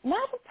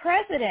the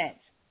president.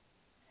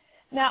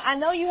 Now, I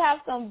know you have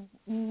some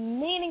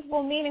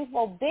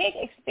meaningful, big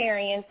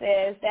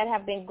experiences that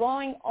have been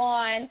going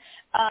on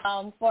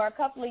for a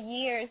couple of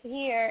years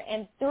here.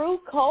 And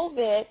through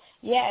COVID,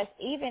 yes,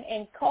 even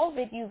in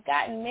COVID, you've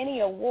gotten many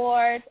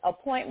awards,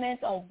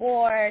 appointments on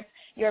boards.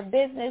 Your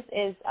business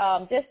is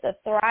just a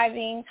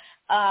thriving.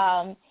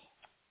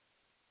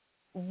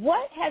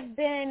 What has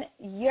been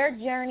your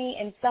journey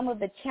and some of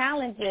the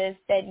challenges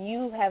that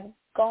you have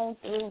gone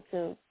through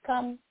to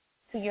come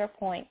to your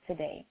point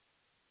today?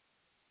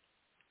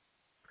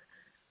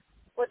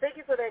 Well, thank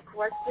you for that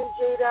question,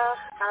 Jada.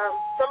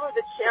 Some of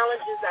the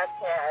challenges I've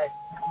had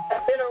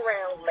have been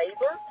around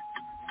labor,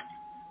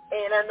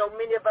 and I know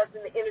many of us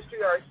in the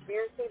industry are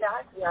experiencing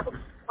that. We have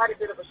quite a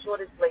bit of a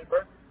shortage of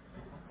labor,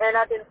 and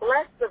I've been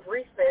blessed of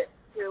recent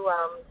to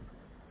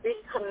be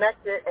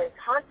connected and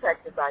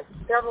contacted by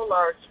several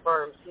large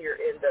firms here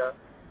in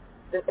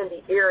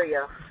the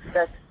area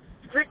that's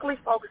strictly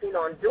focusing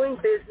on doing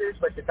business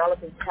but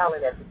developing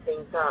talent at the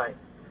same time.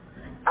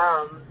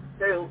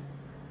 So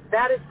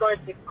that is going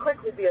to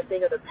quickly be a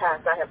thing of the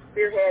past. I have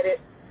spearheaded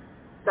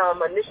some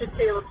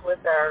initiatives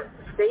with our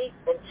state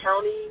and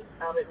county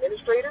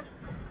administrators,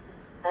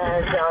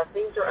 and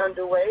things are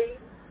underway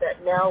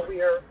that now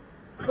we are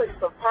putting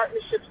some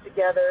partnerships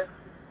together.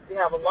 We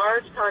have a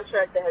large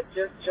contract that has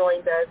just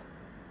joined us,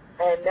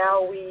 and now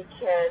we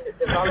can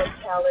develop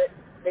talent,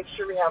 make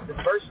sure we have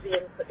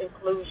diversity and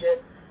inclusion,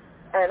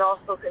 and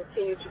also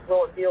continue to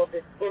grow and build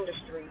this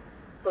industry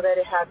so that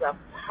it has a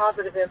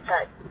positive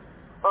impact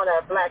on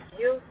our black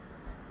youth,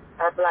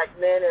 our black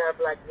men, and our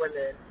black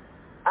women.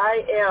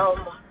 I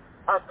am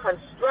a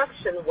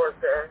construction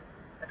worker,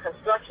 a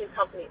construction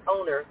company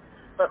owner,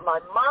 but my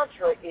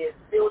mantra is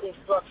building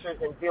structures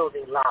and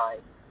building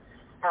lives.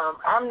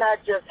 I'm not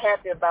just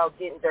happy about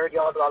getting dirty,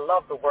 although I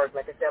love the work.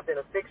 Like I said, I've been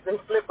a fix and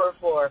flipper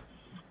for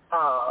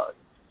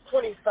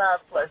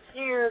 25-plus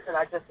years, and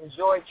I just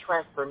enjoy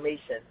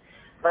transformation.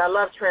 But I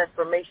love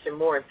transformation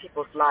more in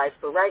people's lives.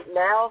 So right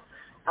now,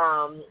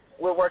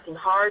 we're working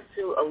hard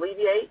to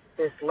alleviate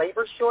this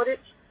labor shortage.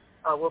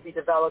 We'll be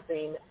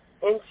developing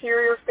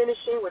interior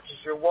finishing, which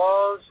is your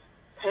walls,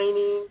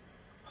 painting,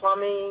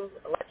 plumbing,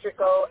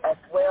 electrical, as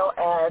well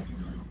as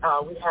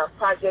we have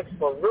projects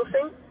for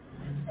roofing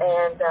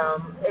and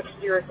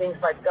exterior things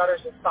like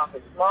gutters and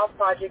soffits, small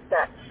projects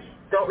that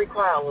don't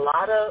require a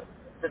lot of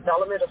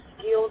development of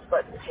skills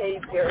but pay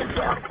very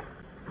well.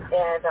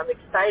 And I'm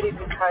excited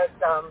because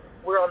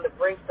we're on the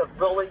brink of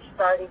really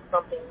starting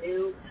something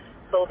new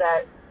so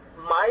that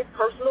my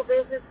personal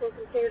business can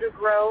continue to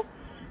grow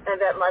and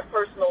that my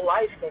personal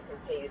life can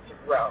continue to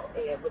grow.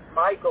 And with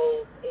my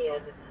goals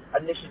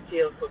and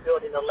initiatives for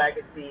building a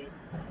legacy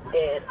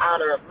in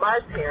honor of my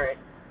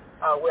parents,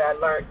 where I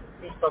learned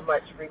to see so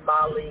much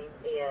remodeling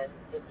and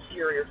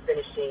interior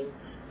finishing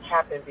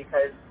happen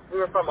because we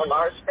were from a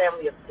large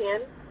family of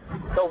 10,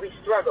 so we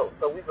struggled.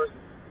 So we were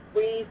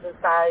squeezed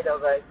inside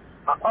of a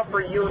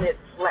upper unit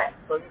flat.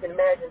 So you can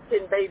imagine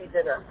 10 babies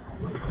in a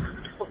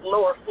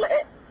lower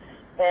flat.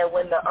 And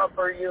when the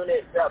upper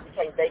unit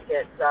became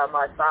vacant,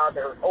 my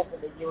father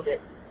opened the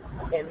unit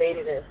and made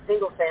it a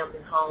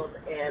single-family home,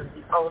 and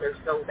the owner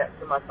sold that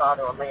to my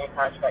father on land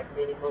contract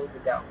many moons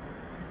ago.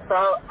 So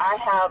I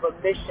have a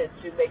mission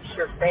to make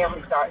sure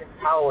families are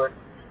empowered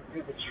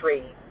through the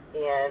trade,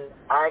 and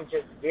I'm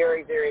just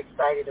very, very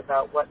excited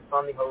about what's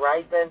on the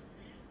horizon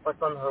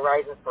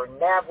for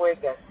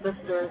Nabwic as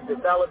sisters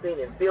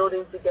developing and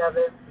building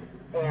together,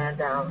 and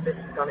this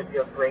is going to be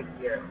a great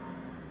year.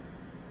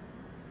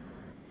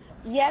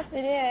 Yes,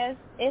 it is.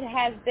 It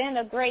has been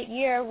a great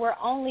year. We're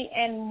only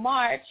in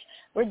March.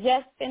 We're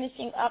just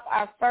finishing up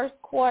our first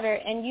quarter,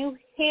 and you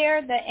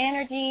hear the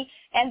energy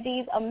and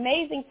these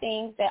amazing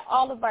things that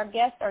all of our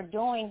guests are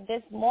doing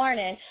this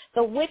morning.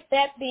 So with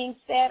that being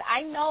said,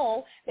 I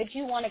know that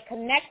you want to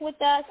connect with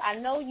us. I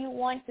know you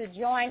want to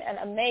join an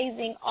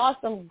amazing,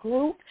 awesome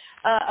group,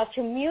 a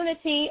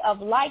community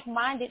of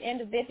like-minded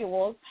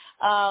individuals,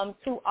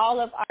 to all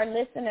of our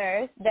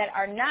listeners that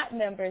are not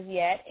members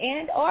yet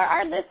and or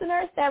our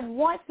listeners that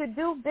want to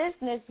do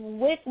business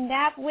with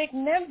Nabwic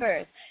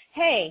members.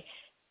 Hey,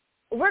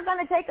 we're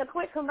going to take a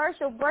quick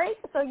commercial break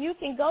so you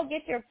can go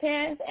get your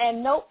pens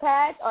and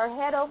notepads or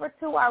head over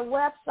to our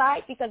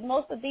website because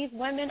most of these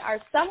women are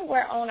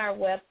somewhere on our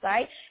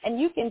website,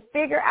 and you can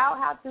figure out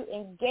how to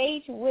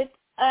engage with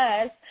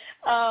us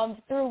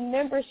through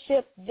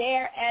membership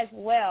there as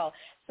well.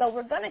 So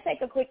we're going to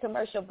take a quick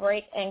commercial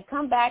break and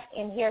come back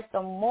and hear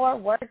some more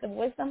words of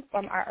wisdom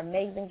from our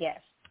amazing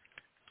guests.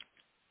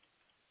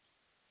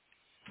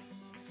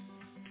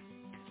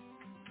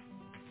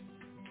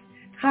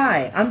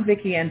 Hi, I'm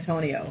Vicki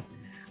Antonio.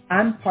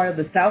 I'm part of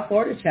the South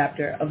Florida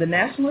chapter of the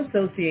National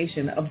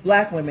Association of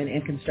Black Women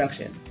in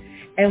Construction,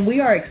 and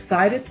we are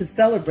excited to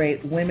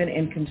celebrate women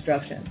in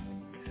construction.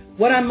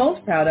 What I'm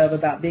most proud of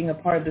about being a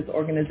part of this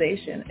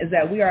organization is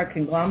that we are a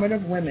conglomerate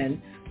of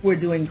women who are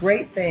doing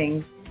great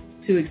things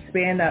to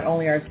expand not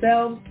only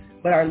ourselves,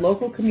 but our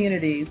local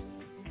communities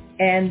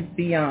and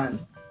beyond.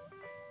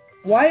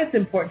 Why it's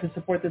important to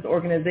support this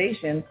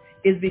organization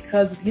is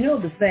because,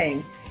 the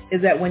saying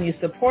is that when you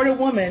support a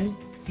woman,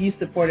 you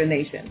support a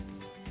nation.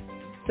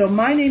 So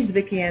my name's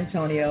Vicki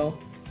Antonio.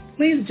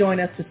 Please join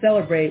us to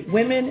celebrate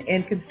women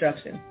in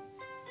construction.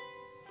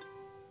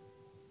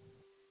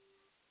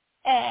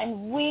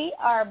 And we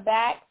are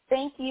back.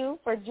 Thank you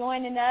for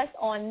joining us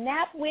on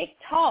Nabwic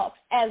Talks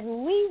as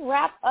we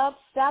wrap up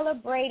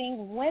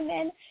celebrating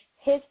Women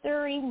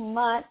History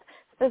Month,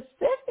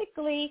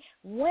 specifically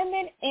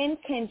Women in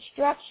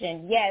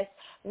Construction. Yes,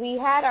 we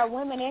had our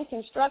Women in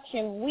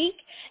Construction Week,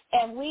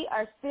 and we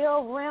are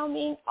still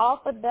rounding off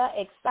of the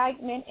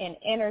excitement and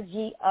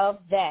energy of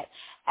that.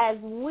 As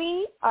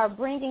we are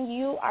bringing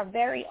you our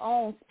very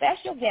own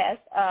special guest,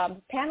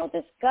 panel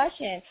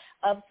discussion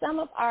of some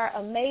of our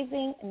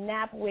amazing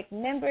Nabwic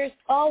members,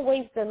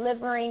 always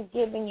delivering,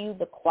 giving you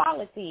the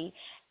quality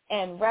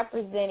and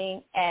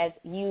representing as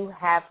you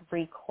have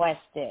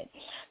requested.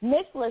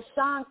 Miss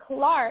LaShawn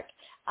Clark,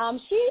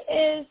 she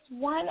is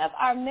one of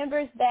our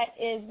members that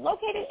is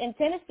located in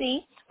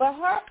Tennessee, but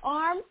her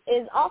arm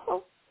is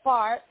also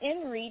far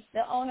in reach,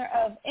 the owner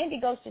of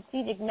Indigo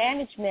Strategic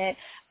Management.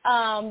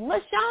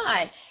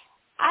 LaShawn,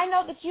 I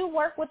know that you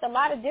work with a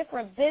lot of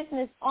different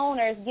business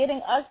owners,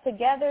 getting us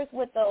together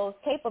with those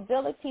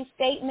capability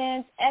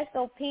statements,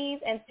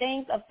 SOPs, and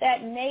things of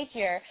that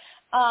nature.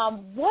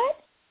 What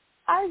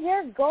are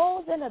your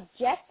goals and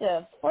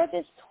objectives for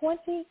this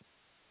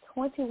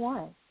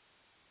 2021?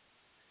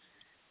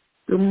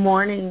 Good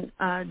morning,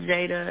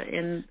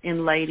 Jada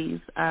and ladies.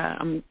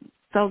 I'm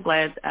so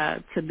glad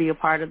to be a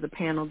part of the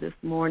panel this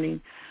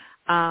morning.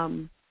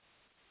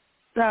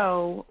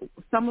 So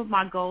some of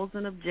my goals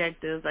and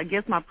objectives, I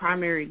guess my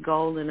primary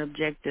goal and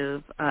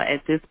objective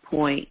at this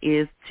point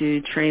is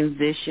to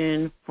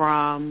transition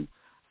from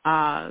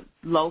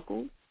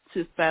local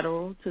to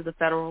the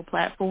federal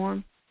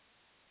platform.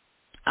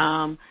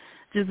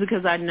 Just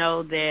because I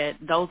know that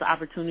those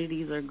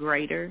opportunities are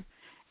greater,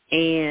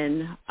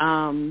 and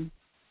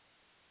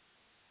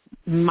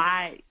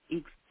my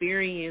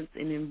experience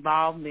and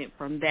involvement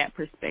from that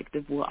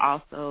perspective will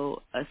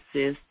also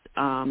assist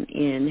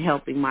in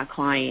helping my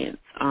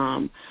clients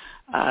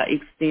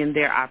extend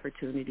their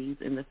opportunities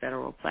in the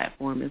federal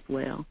platform as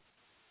well.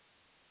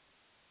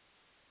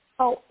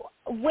 So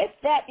with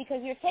that,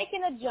 because you're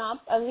taking a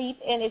leap,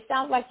 and it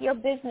sounds like your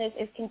business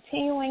is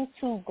continuing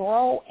to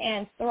grow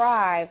and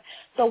thrive.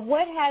 So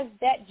what has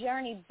that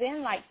journey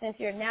been like since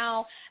you're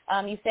now,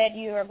 you said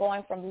you are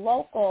going from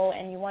local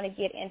and you want to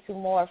get into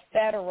more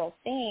federal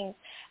things.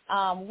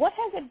 What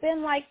has it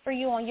been like for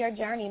you on your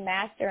journey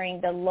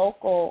mastering the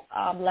local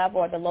level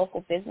or the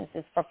local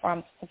businesses for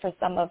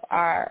some of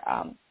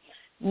our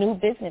new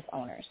business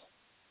owners?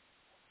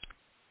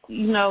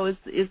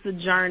 It's a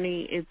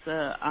journey. It's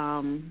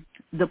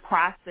the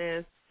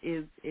process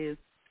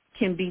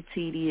can be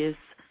tedious.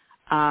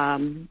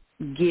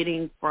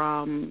 Getting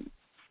from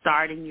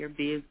starting your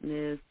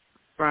business,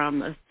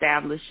 from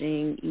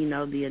establishing,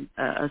 the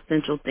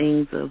essential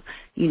things of,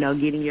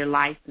 getting your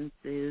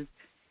licenses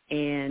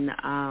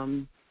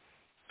and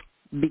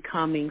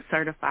becoming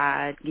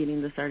certified,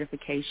 getting the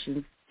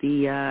certifications,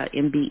 the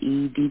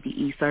MBE,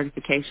 DBE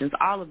certifications,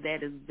 all of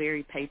that is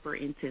very paper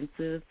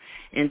intensive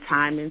and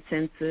time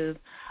intensive.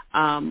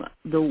 One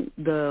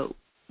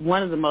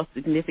of the most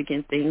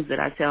significant things that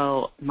I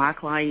tell my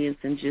clients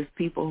and just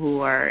people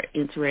who are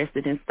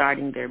interested in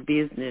starting their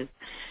business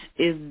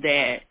is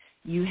that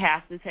you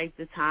have to take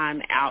the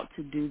time out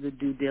to do the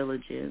due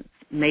diligence.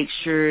 Make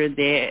sure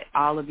that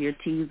all of your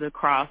T's are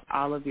crossed,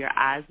 all of your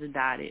I's are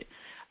dotted,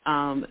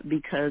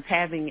 because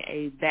having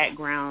a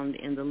background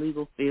in the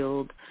legal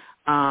field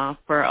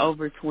for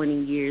over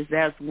 20 years,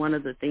 that's one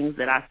of the things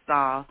that I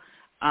saw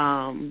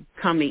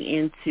coming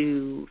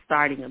into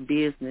starting a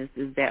business,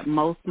 is that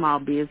most small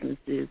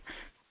businesses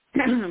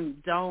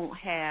don't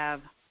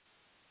have,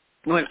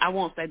 well, I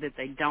won't say that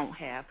they don't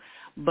have,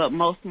 but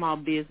most small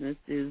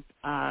businesses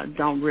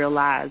don't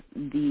realize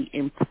the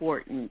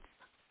importance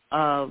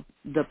of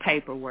the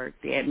paperwork.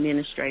 The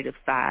administrative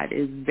side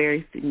is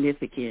very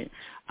significant.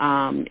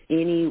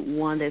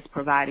 Anyone that's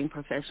providing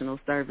professional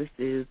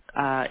services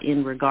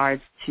in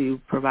regards to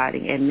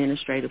providing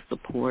administrative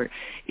support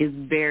is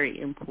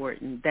very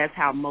important. That's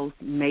how most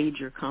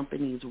major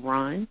companies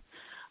run.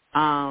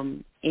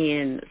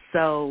 And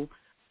so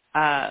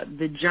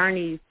the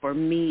journey for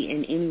me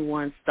and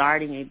anyone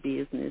starting a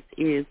business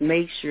is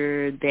make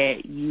sure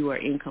that you are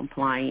in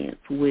compliance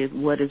with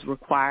what is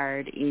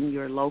required in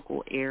your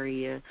local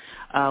area,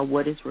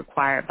 what is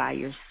required by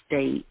your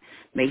state.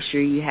 Make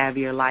sure you have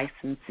your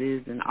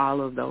licenses and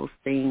all of those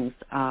things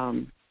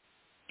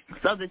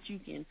so that you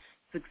can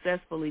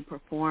successfully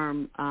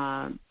perform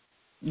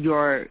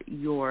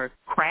your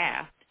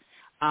craft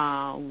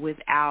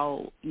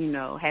without,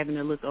 having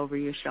to look over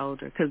your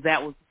shoulder, because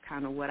that was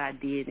kind of what I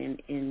did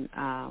in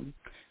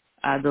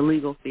the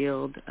legal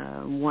field.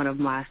 One of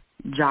my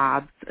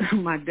jobs,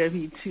 my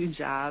W-2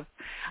 jobs,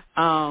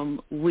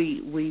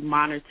 we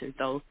monitored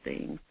those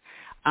things.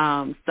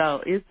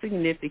 So it's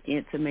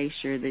significant to make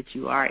sure that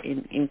you are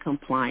in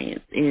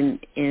compliance.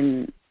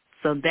 And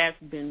so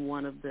that's been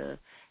one of the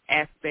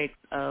aspects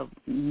of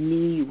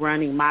me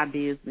running my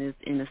business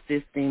and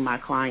assisting my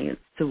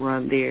clients to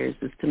run theirs,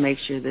 is to make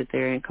sure that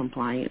they're in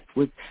compliance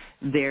with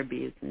their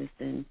business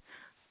and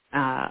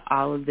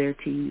all of their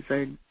T's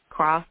are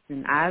crossed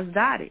and I's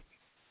dotted.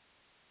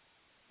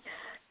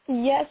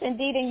 Yes,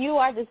 indeed, and you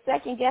are the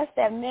second guest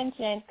that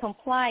mentioned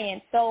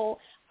compliance. So,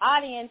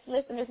 audience,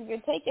 listeners, if you're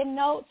taking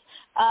notes,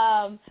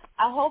 I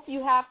hope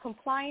you have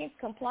compliance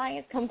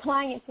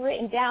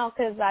written down,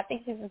 because I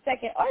think she's the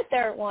second or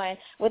third one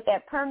with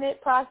that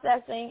permit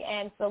processing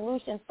and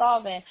solution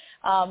solving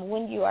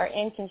when you are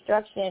in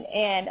construction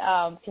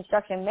and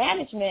construction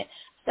management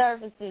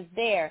services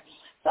there.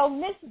 So,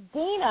 Miss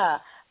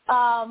Dina,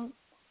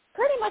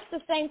 pretty much the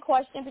same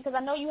question, because I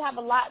know you have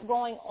a lot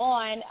going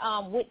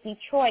on with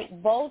Detroit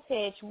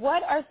Voltage.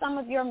 What are some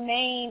of your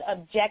main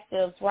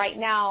objectives right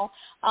now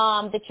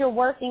that you're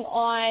working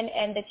on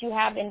and that you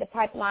have in the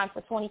pipeline for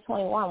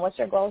 2021? What's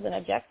your goals and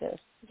objectives,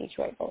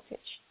 Detroit Voltage?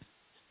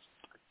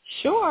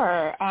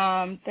 Sure.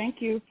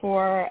 Thank you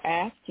for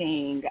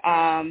asking.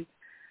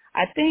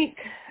 I think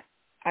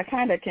I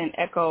kind of can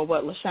echo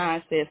what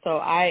LaShawn said. So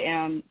I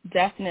am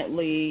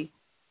definitely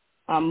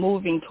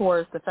moving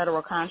towards the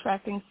federal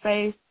contracting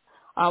space.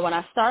 When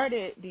I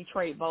started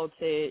Detroit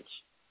Voltage,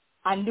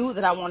 I knew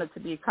that I wanted to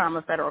become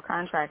a federal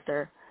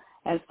contractor.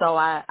 And so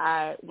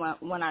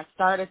when I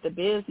started the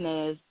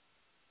business,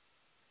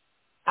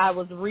 I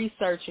was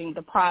researching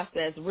the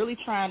process, really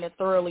trying to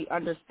thoroughly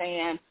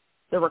understand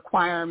the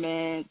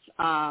requirements.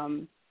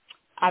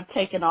 I've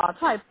taken all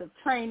types of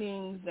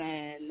trainings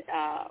and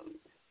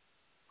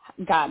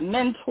got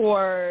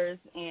mentors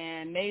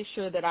and made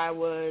sure that I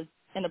was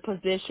in a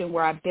position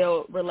where I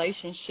built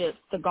relationships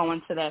to go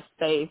into that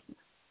space.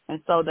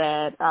 And so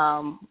that,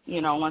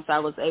 once I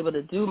was able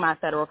to do my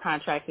federal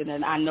contracting,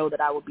 and I know that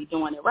I would be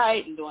doing it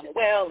right and doing it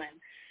well and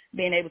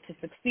being able to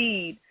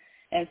succeed.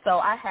 And so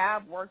I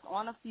have worked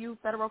on a few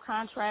federal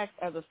contracts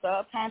as a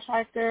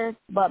subcontractor,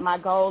 but my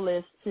goal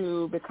is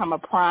to become a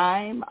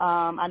prime.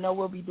 I know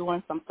we'll be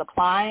doing some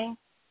supplying,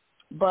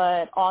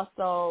 but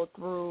also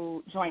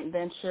through joint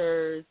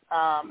ventures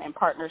and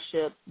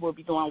partnerships, we'll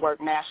be doing work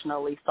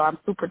nationally. So I'm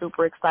super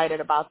duper excited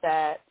about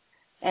that,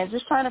 and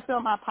just trying to fill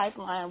my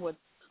pipeline with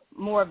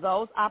more of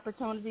those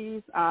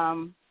opportunities.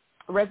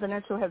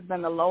 Residential has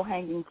been the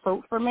low-hanging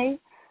fruit for me,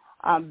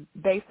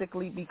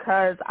 basically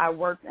because I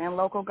worked in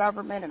local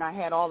government and I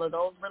had all of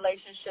those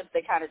relationships.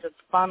 They kind of just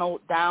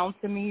funneled down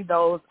to me,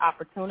 those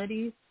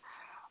opportunities.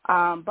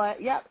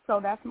 So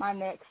that's my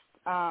next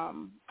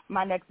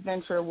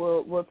venture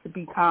will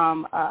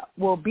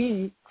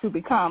be to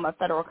become a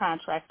federal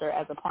contractor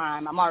as a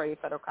prime. I'm already a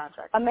federal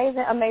contractor.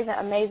 Amazing.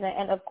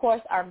 And, of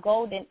course, our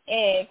golden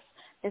eggs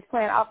is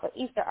playing off of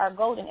Easter, our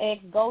golden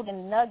eggs,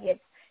 golden nuggets.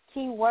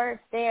 Key words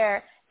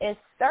there is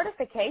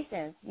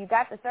certifications. You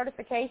got the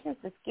certifications,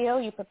 the skill.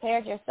 You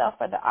prepared yourself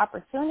for the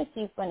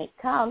opportunities when it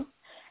comes.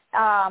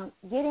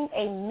 Getting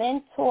a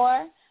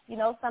mentor.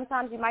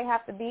 Sometimes you might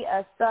have to be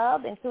a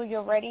sub until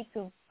you're ready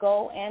to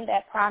go in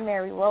that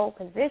primary role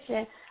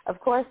position. Of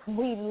course,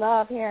 we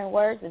love hearing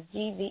words of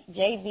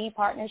JV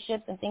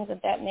partnerships and things of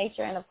that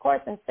nature. And, of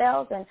course, in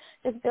sales and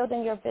just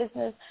building your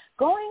business,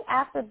 going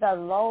after the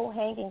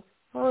low-hanging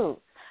fruit.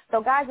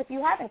 So, guys, if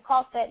you haven't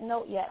caught that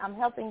note yet, I'm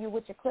helping you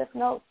with your Cliff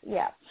Notes.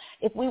 Yeah.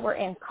 If we were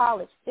in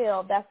college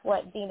still, that's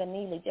what Dina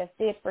Neely just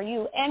did for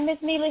you. And, Ms.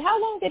 Neely, how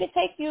long did it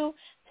take you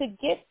to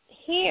get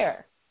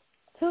here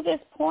to this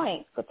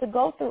point, to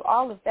go through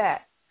all of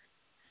that?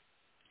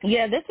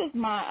 Yeah, this is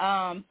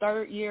my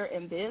third year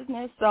in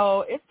business,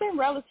 so it's been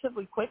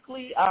relatively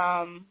quickly.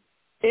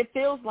 It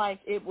feels like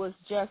it was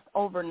just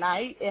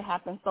overnight. It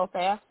happened so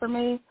fast for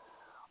me.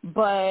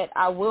 But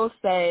I will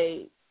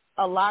say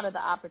a lot of the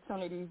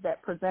opportunities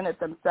that presented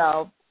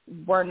themselves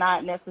were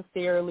not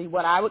necessarily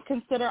what I would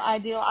consider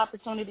ideal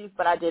opportunities,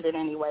 but I did it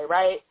anyway,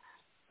 right?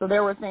 So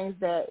there were things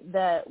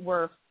that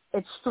were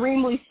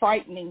extremely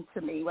frightening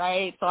to me,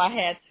 right? So I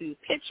had to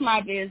pitch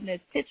my business,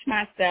 pitch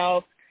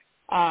myself,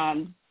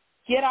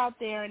 get out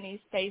there in these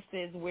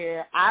spaces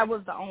where I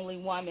was the only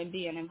woman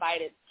being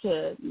invited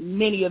to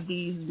many of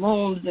these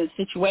rooms and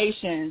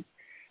situations,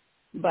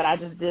 but I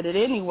just did it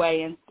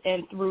anyway.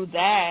 And through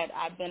that,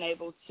 I've been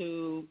able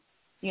to,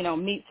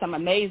 meet some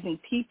amazing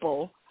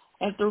people.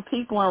 And through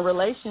people and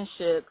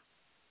relationships,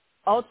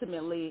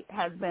 ultimately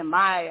has been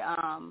my,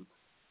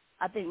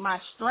 I think, my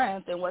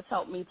strength and what's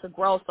helped me to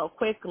grow so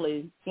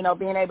quickly, you know,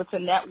 being able to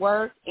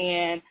network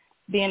and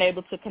being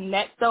able to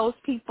connect those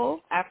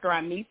people after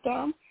I meet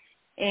them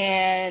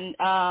and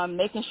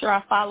making sure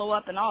I follow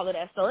up and all of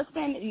that. So it's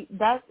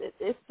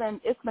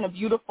been a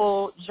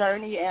beautiful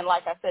journey, and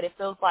like I said, it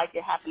feels like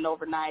it happened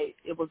overnight.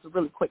 It was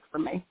really quick for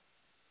me.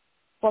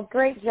 Well,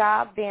 great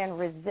job being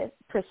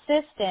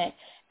persistent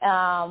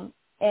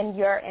in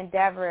your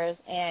endeavors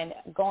and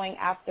going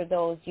after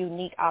those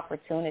unique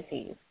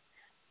opportunities.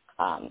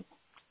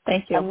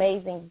 Thank you.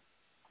 Amazing.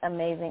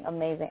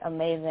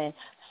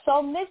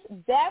 So, Miss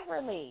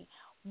Beverly,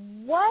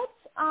 what,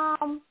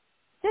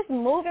 just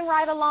moving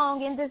right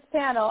along in this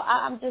panel,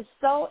 I'm just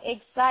so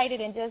excited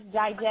and just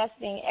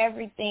digesting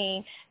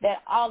everything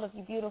that all of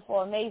you beautiful,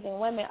 amazing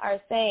women are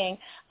saying.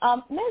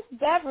 Miss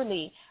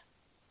Beverly,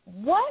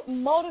 what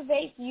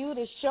motivates you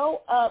to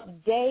show up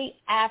day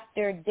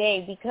after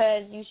day?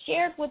 Because you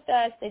shared with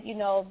us that, you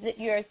know, that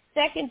you're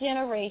second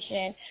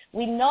generation.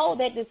 We know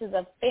that this is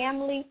a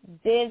family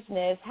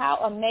business. How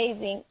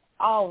amazing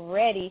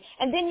already.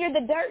 And then you're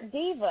the dirt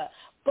diva.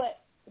 But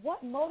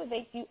what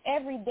motivates you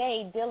every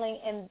day dealing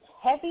in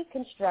heavy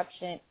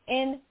construction,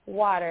 in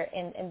water,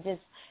 and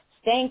just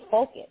staying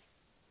focused?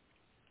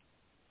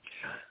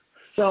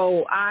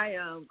 So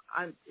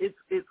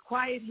it's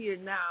quiet here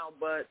now,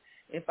 but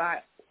if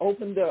I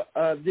open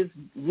this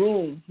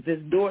room, this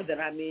door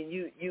that I'm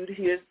in, you'd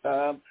hear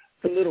some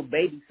little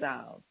baby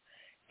sounds.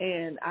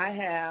 And I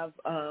have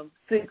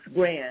six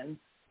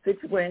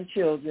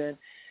grandchildren,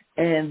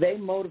 and they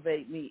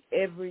motivate me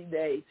every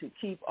day to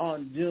keep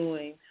on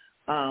doing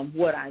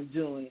what I'm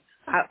doing.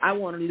 I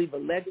want to leave a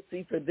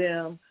legacy for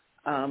them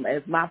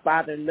as my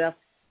father left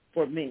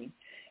for me.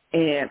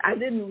 And I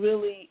didn't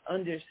really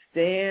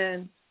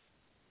understand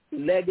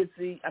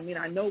legacy. I mean,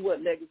 I know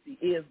what legacy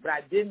is, but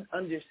I didn't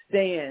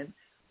understand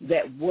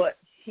that what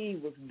he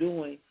was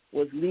doing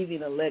was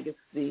leaving a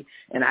legacy,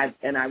 and I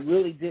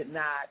really did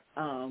not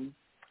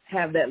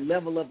have that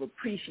level of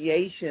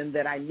appreciation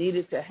that I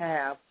needed to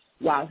have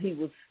while he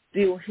was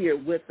still here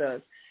with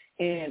us.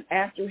 And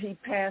after he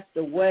passed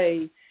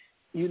away,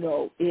 you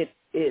know, it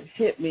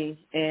hit me,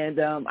 and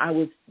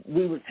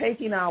we were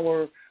taking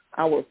our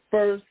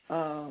first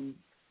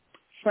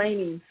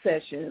training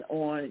session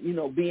on, you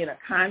know, being a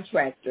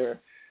contractor.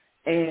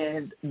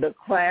 And the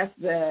class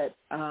that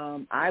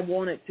I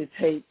wanted to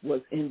take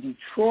was in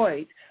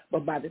Detroit,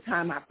 but by the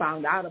time I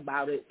found out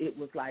about it, it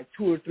was like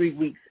 2 or 3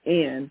 weeks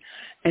in.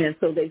 And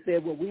so they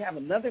said, well, we have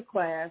another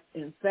class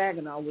in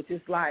Saginaw, which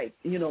is like,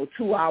 you know,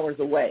 2 hours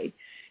away.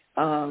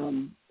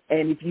 And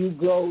if you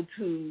go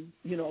to,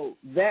 you know,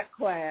 that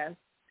class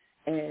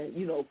and,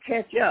 you know,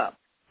 catch up,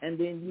 and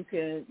then you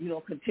can, you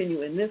know,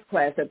 continue in this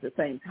class at the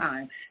same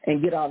time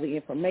and get all the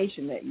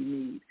information that you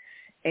need.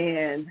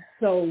 And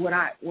so when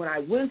I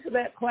went to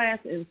that class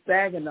in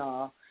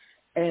Saginaw,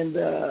 and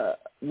the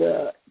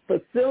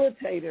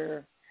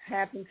facilitator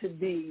happened to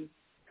be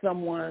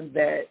someone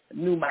that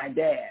knew my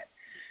dad,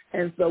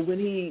 and so when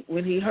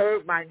he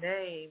heard my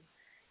name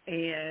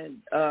and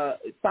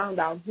found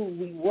out who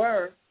we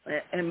were,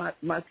 and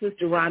my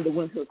sister Rhonda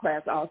went to the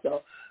class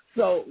also.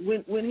 So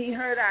when he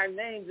heard our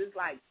names, it's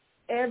like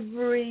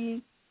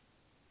every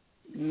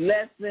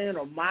lesson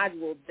or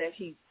module that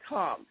he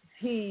taught,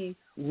 he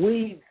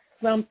weaved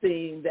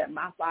something that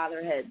my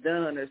father had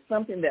done or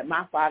something that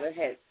my father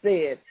had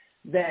said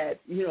that,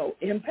 you know,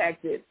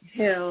 impacted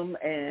him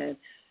and,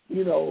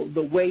 you know,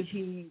 the way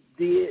he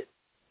did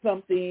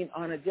something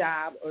on a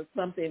job or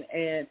something.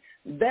 And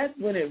that's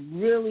when it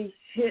really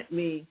hit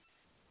me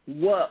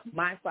what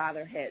my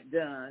father had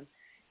done.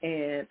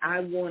 And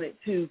I wanted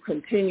to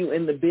continue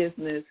in the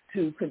business,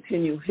 to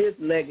continue his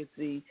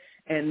legacy.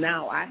 And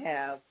now I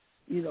have,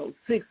 you know,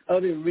 6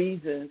 other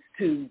reasons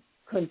to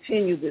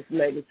continue this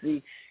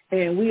legacy.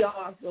 And we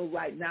also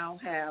right now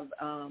have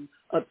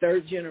a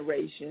third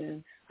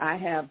generation. I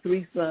have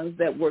 3 sons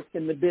that work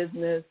in the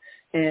business,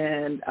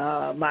 and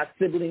my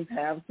siblings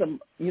have some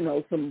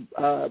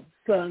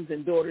sons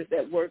and daughters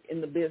that work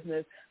in the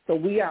business. So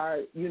we are,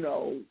 you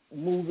know,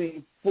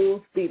 moving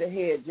full speed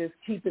ahead, just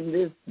keeping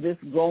this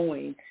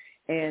going.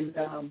 And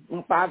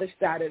my father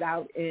started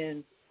out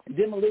in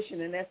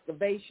demolition and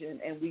excavation,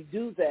 and we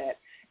do that.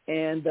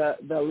 And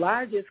the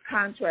largest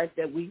contract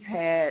that we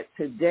had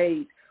to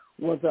date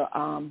was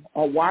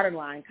a water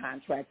line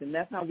contract, and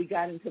that's how we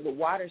got into the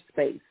water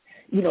space,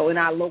 you know, in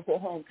our local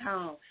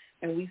hometown.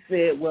 And we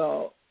said,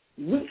 well,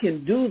 we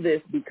can do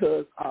this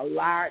because a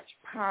large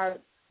part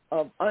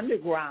of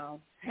underground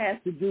has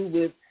to do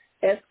with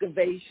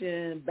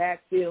excavation,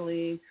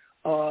 backfilling,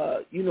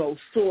 you know,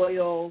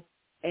 soil,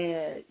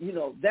 and, you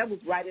know, that was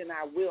right in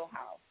our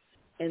wheelhouse.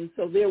 And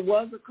so there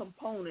was a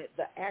component,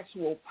 the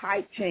actual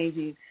pipe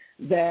changing,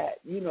 that,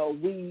 you know,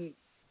 we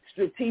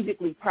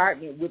strategically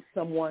partnered with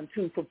someone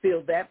to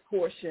fulfill that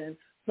portion,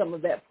 some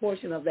of that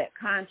portion of that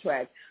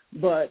contract.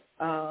 But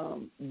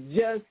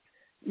just,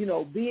 you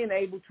know, being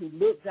able to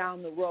look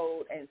down the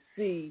road and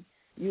see,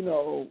 you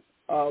know,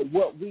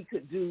 what we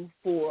could do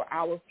for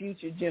our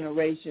future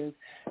generations.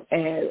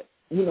 And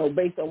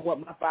based on what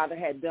my father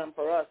had done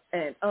for us,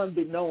 and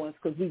unbeknownst,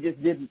 because we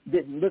just didn't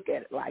look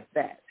at it like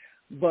that.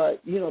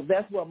 But,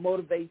 that's what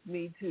motivates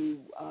me to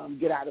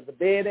get out of the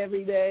bed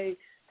every day,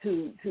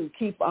 to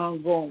keep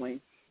on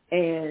going,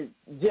 and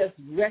just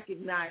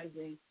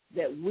recognizing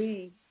that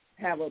we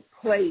have a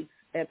place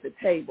at the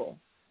table.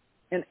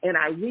 And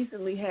I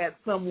recently had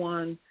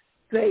someone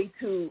say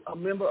to a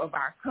member of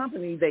our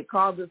company, they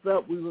called us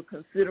up, we were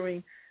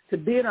considering to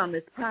bid on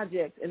this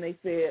project, and they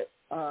said,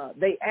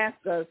 they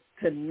asked us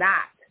to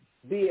not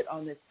bid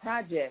on this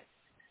project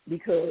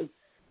because,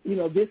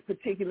 this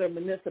particular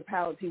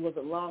municipality was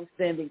a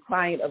long-standing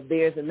client of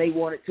theirs, and they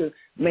wanted to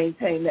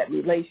maintain that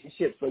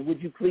relationship. So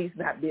would you please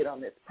not bid on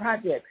this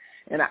project?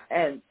 And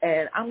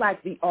I'm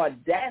like, the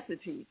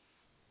audacity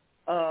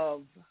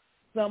of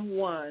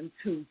someone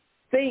to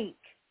think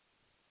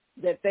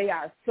that they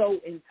are so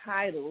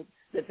entitled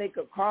that they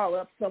could call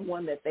up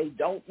someone that they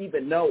don't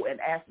even know and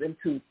ask them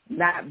to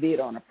not bid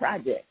on a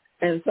project.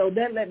 And so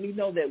that let me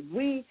know that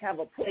we have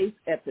a place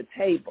at the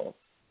table,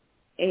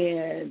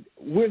 and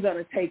we're going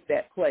to take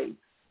that place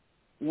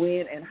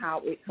when and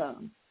how it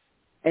comes.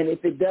 And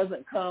if it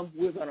doesn't come,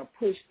 we're going to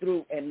push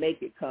through and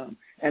make it come.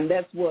 And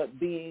that's what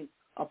being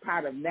a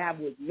part of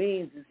Nabwic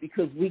means, is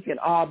because we can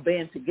all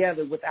band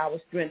together with our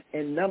strength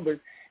in numbers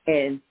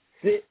and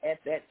sit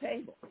at that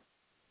table.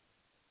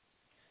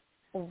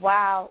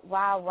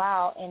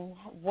 Wow. And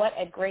what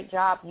a great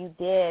job you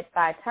did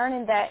by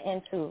turning that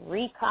into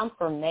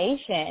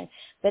reconfirmation.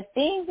 The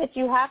things that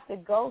you have to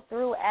go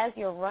through as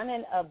you're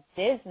running a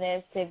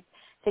business to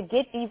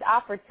get these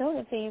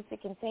opportunities to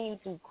continue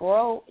to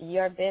grow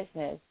your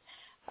business.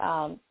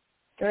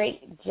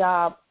 Great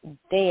job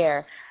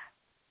there.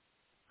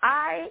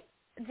 I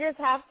just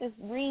have to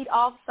read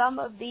off some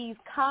of these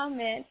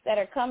comments that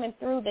are coming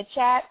through the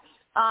chat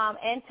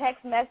and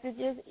text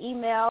messages,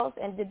 emails,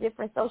 and the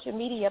different social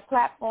media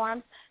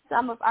platforms.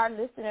 Some of our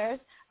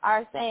listeners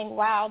are saying,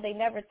 wow, they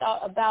never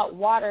thought about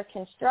water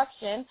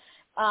construction.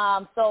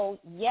 So,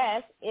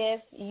 yes,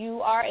 if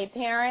you are a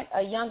parent,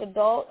 a young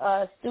adult,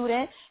 a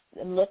student,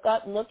 look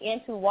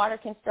into water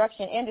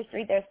construction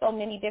industry. There's so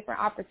many different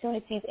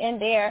opportunities in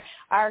there.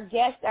 Our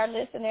guests, our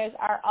listeners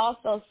are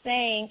also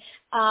saying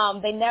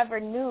they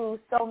never knew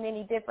so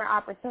many different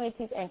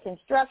opportunities in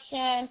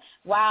construction.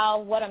 Wow,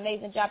 what an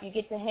amazing job. You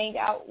get to hang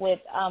out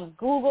with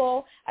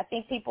Google. I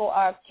think people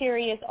are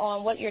curious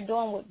on what you're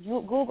doing with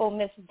Google,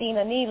 Ms.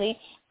 Dina Neely.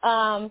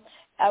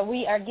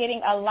 We are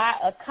getting a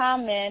lot of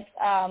comments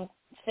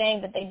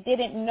saying that they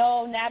didn't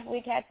know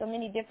Nabwic had so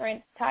many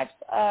different types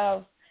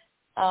of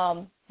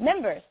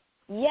members.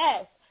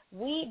 Yes,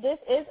 this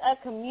is a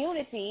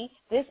community.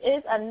 This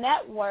is a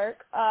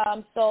network.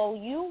 So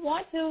you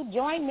want to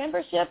join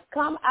membership,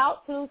 come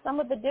out to some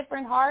of the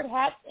different hard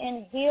hats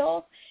and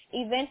heels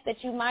events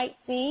that you might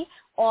see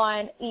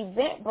on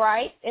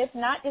Eventbrite. If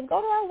not, just go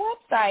to our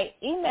website,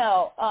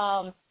 email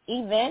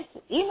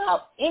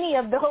any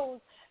of those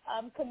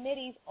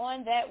committees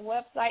on that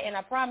website, and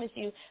I promise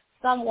you,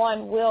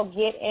 someone will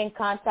get in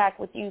contact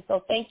with you.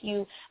 So thank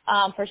you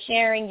for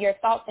sharing your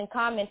thoughts and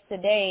comments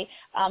today,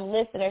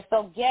 listeners.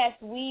 So, yes,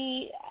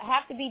 we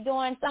have to be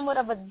doing somewhat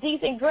of a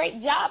decent,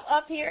 great job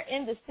up here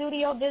in the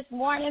studio this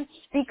morning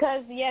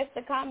because, yes,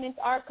 the comments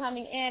are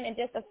coming in. And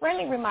just a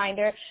friendly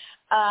reminder,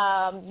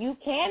 you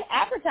can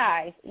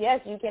advertise.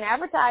 Yes, you can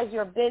advertise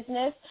your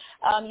business,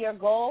 your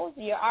goals,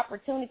 your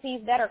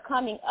opportunities that are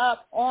coming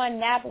up on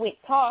Nabwic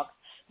Talks.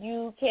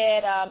 You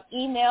can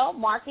email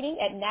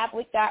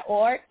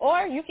marketing@nabwic.org,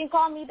 or you can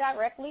call me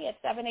directly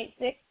at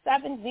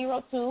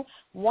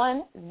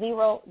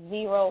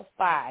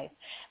 786-702-1005.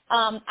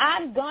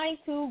 I'm going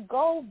to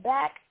go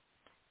back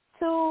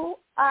to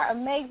our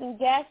amazing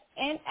guest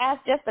and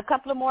ask just a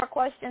couple of more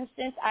questions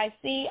since I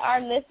see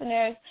our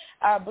listeners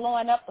are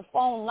blowing up the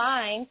phone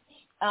lines.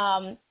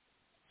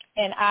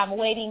 And I'm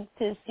waiting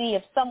to see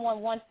if someone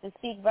wants to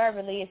speak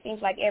verbally. It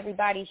seems like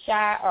everybody's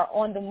shy or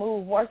on the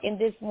move working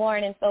this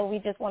morning, so we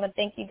just want to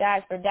thank you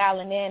guys for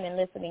dialing in and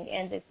listening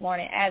in this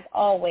morning, as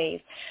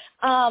always.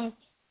 So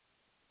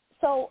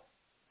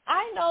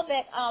I know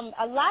that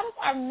a lot of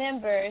our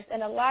members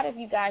and a lot of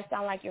you guys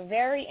sound like you're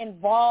very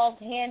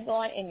involved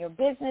hands-on in your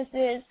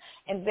businesses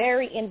and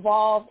very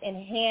involved and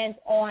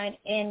hands-on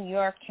in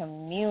your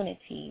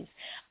communities.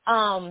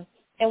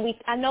 And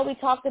I know we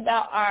talked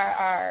about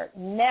our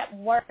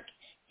network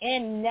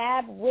in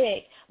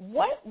Nabwic.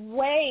 What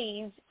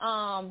ways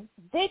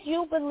did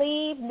you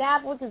believe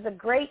Nabwic is a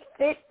great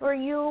fit for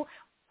you?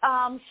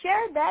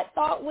 Share that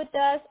thought with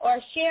us, or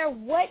share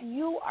what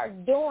you are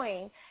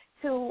doing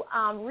to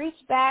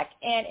reach back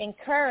and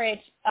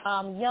encourage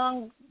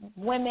young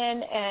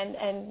women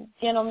and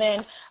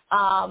gentlemen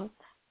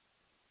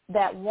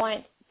that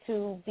want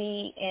to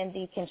be in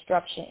the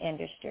construction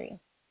industry.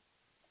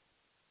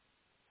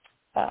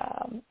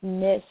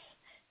 Miss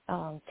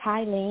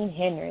Tylene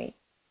Henry,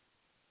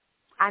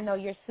 I know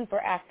you're super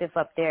active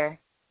up there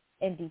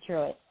in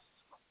Detroit.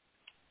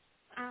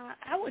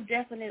 I would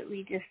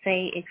definitely just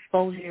say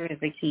exposure is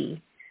the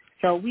key.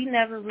 So we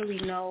never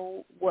really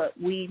know what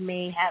we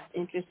may have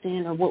interest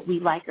in or what we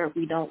like or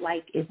we don't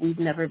like if we've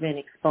never been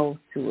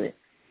exposed to it.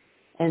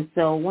 And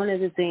so one of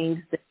the things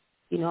that,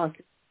 is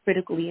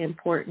critically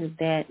important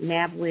that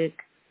Nabwic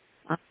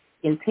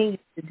continues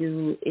to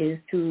do is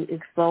to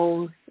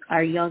expose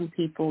our young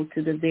people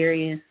to the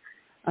various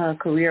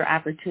career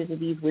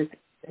opportunities with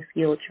the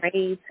skilled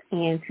trades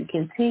and to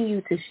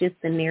continue to shift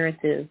the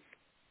narrative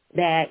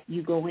that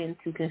you go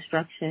into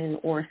construction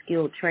or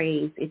skilled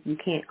trades if you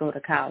can't go to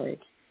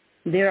college.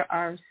 There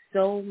are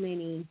so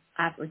many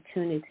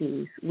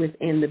opportunities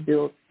within the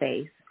build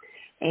space.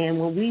 And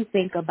when we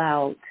think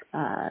about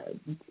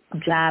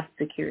job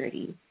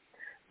security,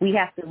 we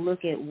have to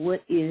look at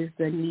what is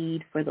the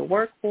need for the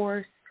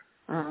workforce,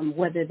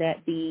 whether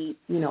that be,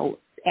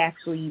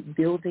 actually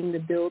building the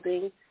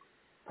building,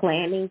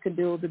 planning to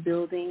build the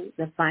building,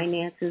 the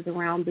finances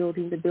around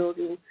building the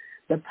building,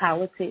 the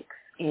politics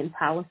and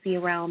policy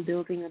around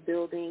building a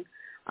building,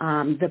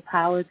 the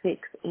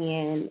politics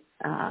and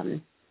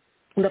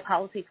the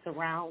politics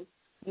around,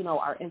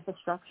 our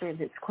infrastructure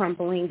that's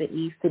crumbling that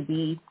needs to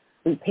be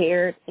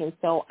repaired. And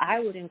so I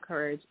would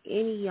encourage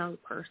any young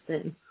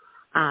person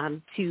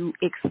to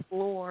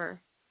explore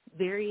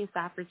various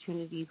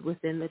opportunities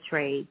within the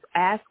trades,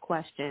 ask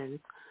questions.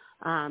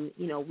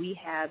 We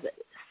have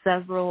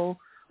several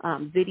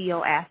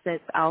video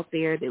assets out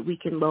there that we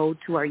can load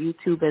to our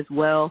YouTube as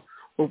well,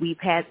 where we've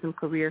had some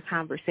career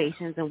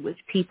conversations in which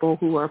people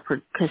who are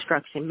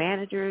construction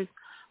managers,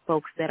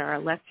 folks that are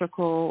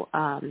electrical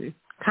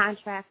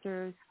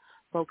contractors,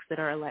 folks that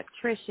are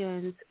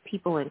electricians,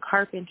 people in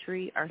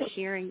carpentry are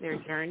sharing their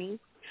journey.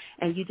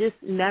 And you just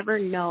never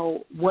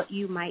know what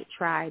you might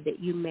try that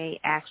you may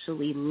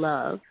actually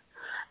love.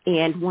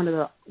 And one of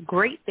the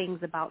great things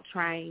about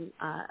trying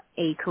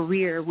a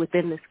career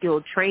within the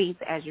skilled trades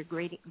as you're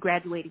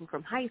graduating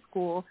from high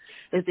school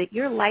is that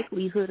your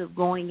likelihood of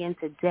going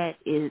into debt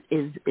is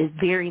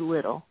very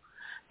little,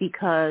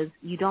 because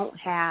you don't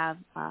have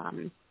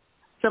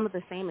some of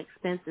the same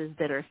expenses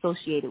that are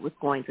associated with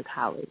going to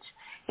college.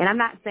 And I'm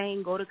not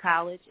saying go to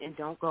college and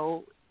don't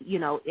go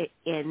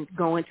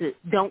to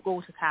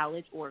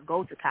college or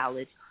go to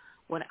college.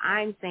 What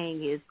I'm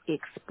saying is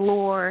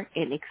explore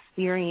and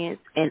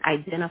experience and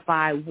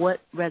identify what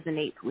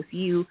resonates with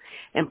you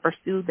and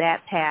pursue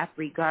that path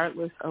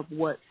regardless of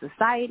what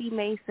society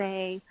may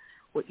say,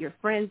 what your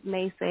friends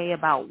may say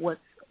about what's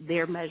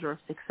their measure of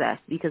success.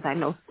 Because I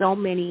know so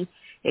many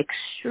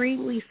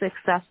extremely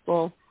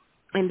successful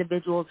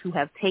individuals who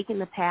have taken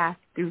the path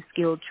through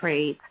skilled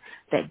trades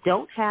that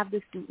don't have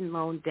the student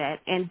loan debt.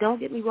 And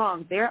don't get me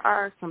wrong, there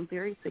are some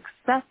very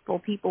successful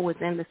people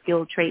within the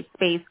skilled trade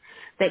space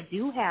that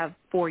do have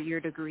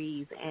 4-year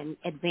degrees and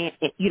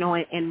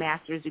and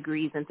master's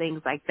degrees and things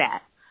like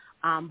that.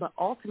 But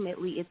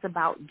ultimately, it's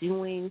about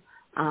doing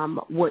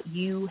what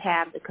you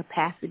have the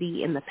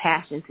capacity and the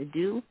passion to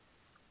do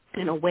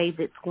in a way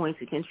that's going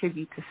to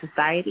contribute to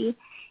society.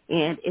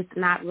 And it's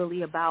not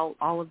really about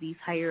all of these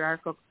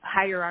hierarchical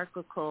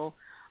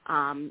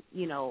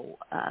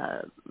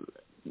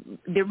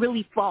they're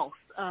really false,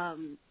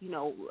 facades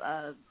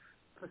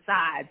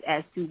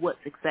as to what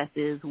success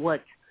is,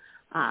 what,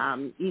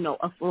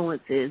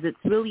 affluence is.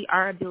 It's really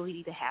our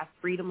ability to have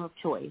freedom of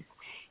choice.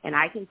 And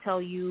I can tell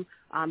you,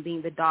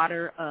 being the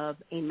daughter of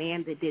a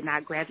man that did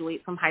not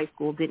graduate from high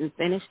school, didn't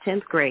finish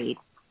 10th grade,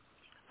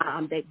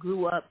 that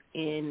grew up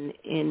in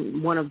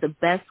one of the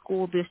best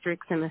school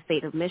districts in the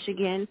state of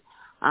Michigan,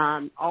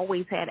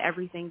 always had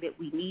everything that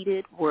we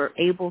needed, were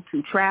able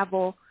to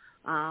travel,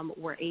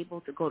 were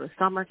able to go to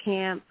summer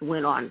camps,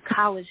 went on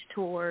college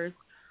tours.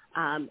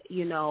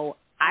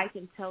 I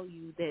can tell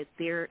you that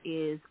there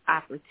is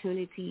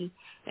opportunity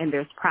and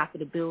there's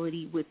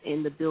profitability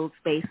within the build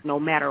space no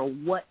matter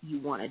what you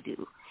want to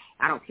do.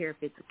 I don't care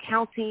if it's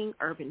accounting,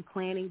 urban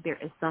planning, there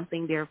is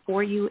something there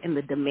for you and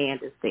the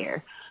demand is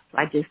there. So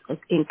I just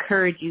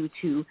encourage you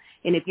to,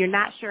 and if you're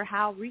not sure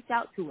how, reach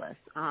out to us,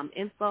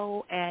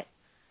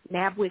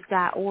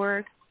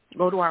 info@nabwic.org.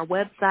 Go to our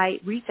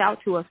website, reach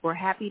out to us. We're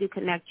happy to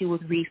connect you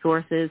with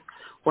resources.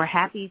 We're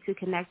happy to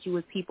connect you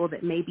with people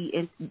that may be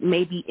in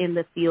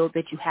the field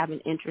that you have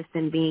an interest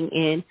in being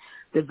in.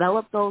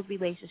 Develop those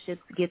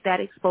relationships, get that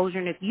exposure.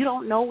 And if you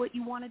don't know what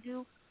you want to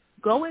do,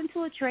 go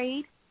into a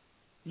trade.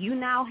 You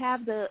now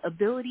have the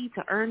ability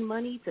to earn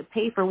money to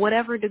pay for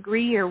whatever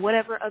degree or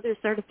whatever other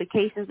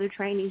certifications or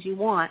trainings you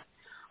want.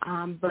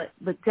 But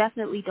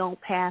definitely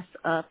don't pass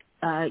up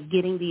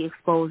getting the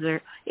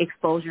exposure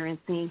and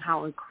seeing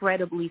how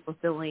incredibly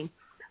fulfilling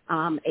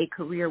a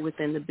career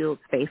within the build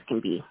space can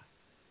be.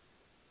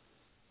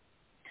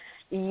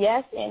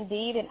 Yes,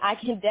 indeed, and I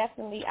can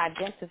definitely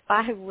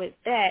identify with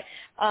that.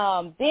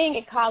 Being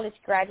a college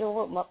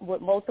graduate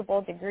with multiple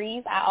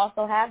degrees, I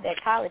also have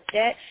that college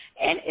debt,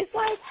 and it's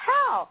like,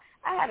 how?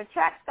 I had a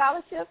track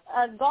scholarship,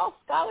 a golf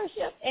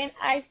scholarship, and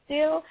I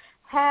still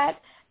had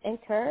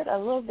incurred a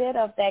little bit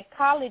of that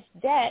college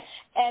debt.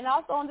 And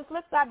also on the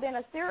flip side, being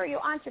a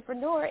serial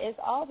entrepreneur is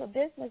all the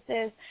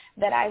businesses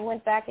that I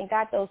went back and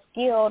got those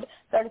skilled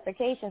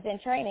certifications and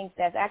trainings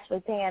that's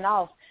actually paying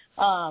off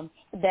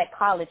that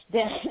college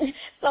debt.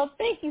 So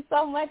thank you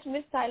so much,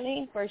 Ms.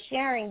 Tylene, for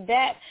sharing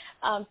that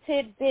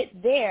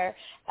tidbit there.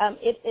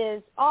 It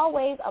is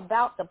always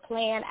about the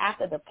plan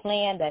after the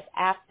plan that's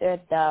after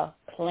the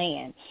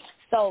plan.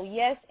 So,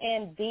 yes,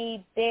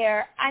 indeed,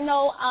 there. I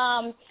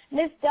know,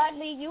 Ms.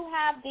 Dudley, you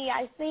have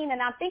I seen,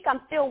 and I think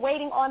I'm still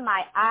waiting on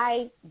my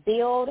I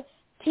Build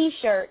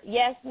T-shirt.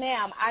 Yes,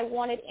 ma'am. I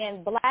want it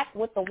in black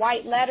with the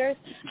white letters.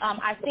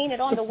 I seen it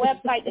on the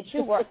website that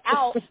you were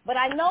out, but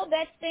I know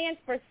that stands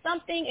for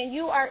something, and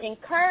you are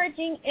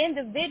encouraging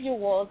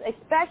individuals,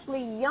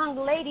 especially young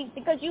ladies,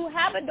 because you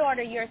have a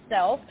daughter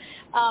yourself.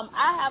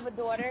 I have a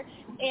daughter.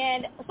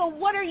 And so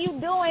what are you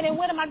doing, and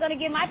when am I going to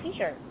get my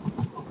T-shirt?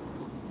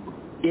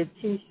 Your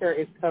T-shirt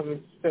is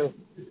coming soon.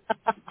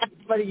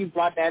 Funny you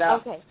brought that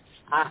up. Okay.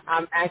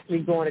 I'm actually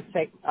going to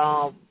check.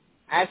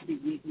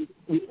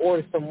 We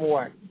ordered some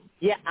more.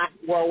 Yeah.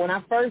 When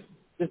I first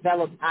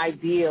developed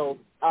Ideal,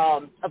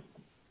 a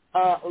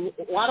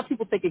lot of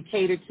people think it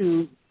catered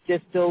to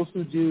just those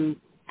who do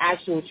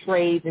actual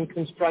trades and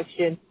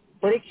construction,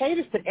 but it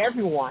caters to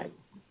everyone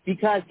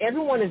because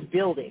everyone is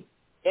building.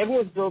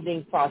 Everyone's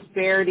building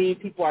prosperity.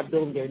 People are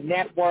building their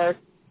network,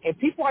 and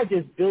people are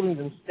just building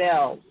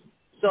themselves.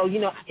 So,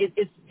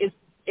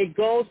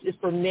 it's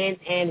for men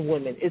and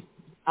women. It's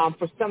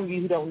for some of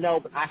you who don't know,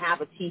 but I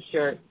have a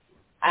T-shirt.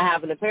 I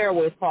have an apparel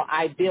where it's called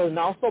I Build, and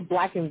also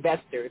Black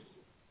Investors,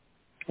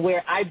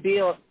 where I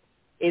Build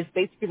is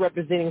basically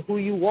representing who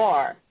you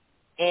are.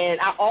 And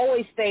I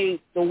always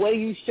say the way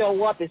you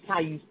show up is how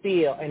you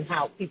feel and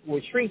how people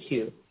will treat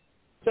you.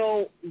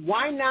 So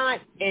why not,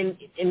 and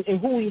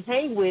who we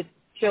hang with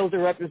shows the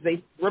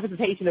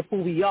representation of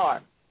who we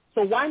are.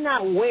 So why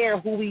not wear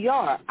who we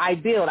are? I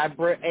build.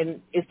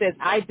 And it says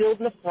I build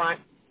in the front,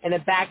 and the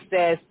back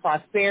says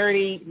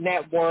prosperity,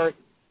 network,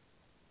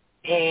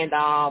 and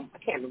I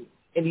can't remember.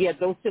 And yeah,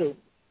 those two.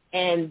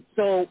 And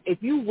so if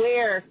you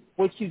wear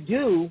what you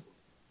do,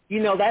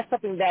 that's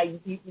something that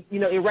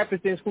it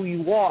represents who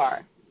you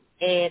are.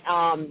 And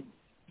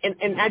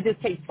I just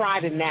take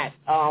pride in that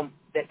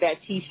that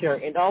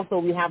T-shirt. And also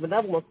we have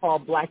another one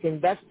called Black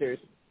Investors,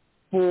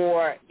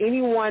 for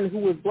anyone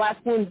who is black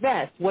who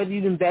invest, whether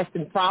you invest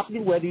in property,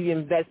 whether you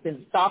invest in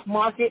the stock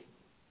market,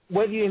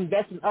 whether you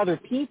invest in other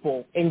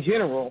people in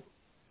general,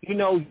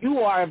 you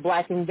are a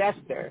black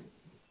investor.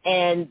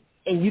 And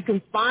you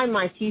can find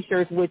my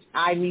T-shirts, which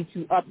I need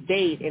to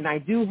update, and I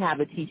do have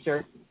a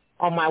T-shirt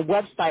on my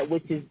website,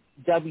 which is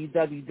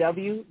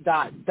www.Dudley,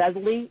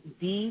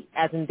 D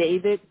as in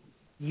David,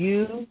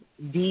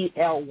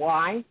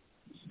 UDLY,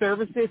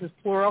 services is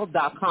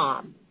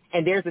plural.com.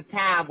 And there's a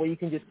tab where you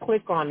can just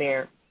click on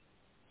there,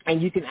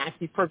 and you can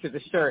actually purchase a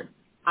shirt.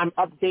 I'm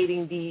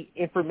updating the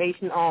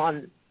information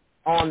on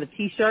the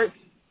T-shirts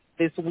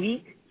this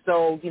week.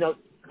 So,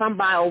 come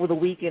by over the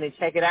weekend and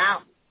check it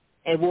out,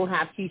 and we'll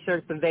have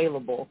T-shirts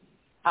available.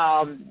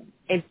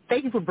 And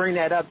thank you for bringing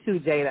that up, too,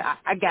 Jada.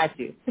 I got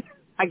you.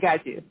 I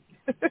got you.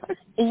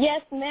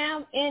 Yes,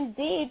 ma'am,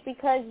 indeed,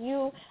 because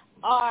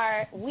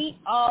we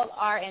all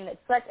are, and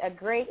it's such a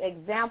great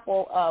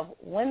example of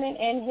women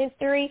in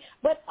history,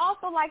 but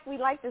also, like we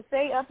like to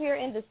say up here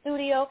in the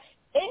studio,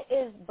 it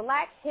is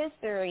Black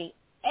history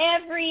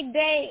every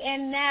day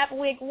in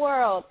Nabwic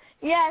world.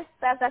 Yes,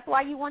 that's why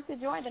you want to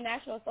join the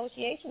National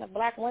Association of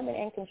Black Women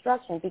in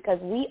Construction, because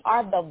we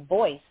are the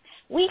voice.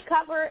 We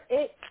cover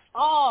it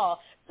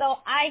all. So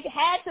I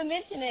had to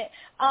mention it,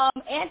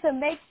 and to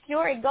make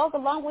sure it goes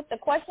along with the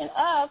question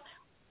of,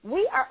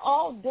 we are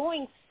all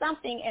doing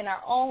something in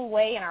our own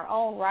way, in our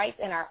own rights,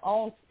 in our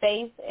own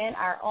space, in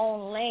our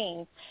own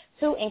lanes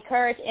to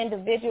encourage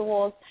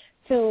individuals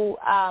to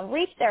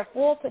reach their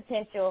full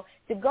potential,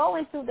 to go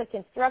into the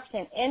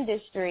construction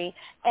industry.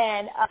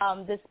 And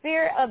the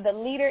spirit of the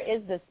leader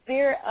is the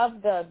spirit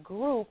of the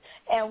group.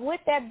 And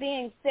with that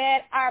being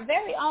said, our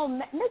very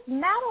own Miss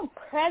Madam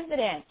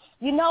President,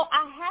 I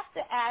have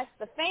to ask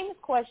the famous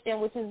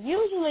question, which is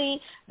usually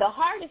the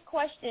hardest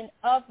question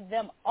of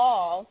them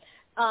all.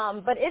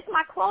 But it's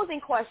my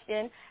closing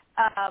question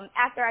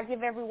after I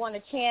give everyone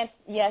a chance.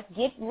 Yes,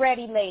 get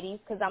ready, ladies,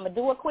 because I'm going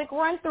to do a quick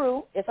run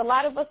through. It's a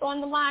lot of us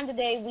on the line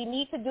today. We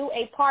need to do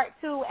a part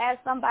 2, as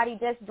somebody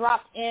just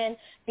dropped in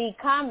the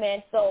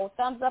comments. So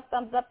thumbs up,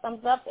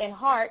 and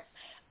hearts.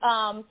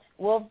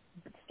 We'll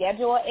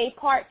schedule a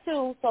part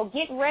 2. So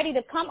get ready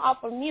to come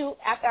off of mute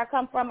after I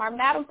come from our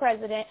Madam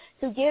President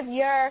to give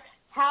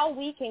how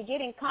we can get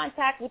in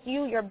contact with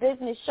you, your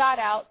business shout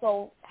out.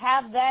 So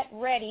have that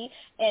ready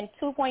in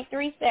 2.3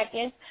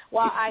 seconds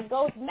while I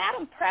go,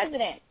 Madam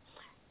President,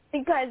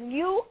 because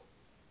you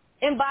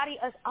embody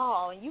us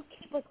all and you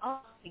keep us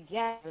all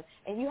together,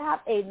 and you have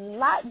a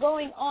lot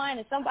going on.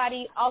 And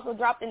somebody also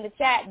dropped in the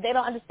chat, they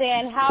don't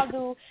understand how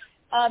do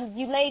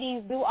you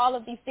ladies do all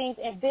of these things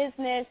in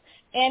business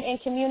and in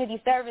community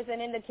service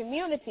and in the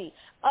community.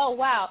 Oh,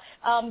 wow.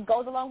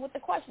 Goes along with the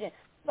question.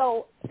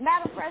 So,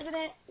 Madam President,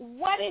 President,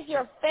 what is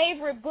your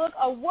favorite book,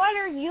 or what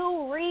are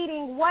you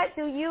reading? What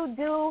do you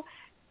do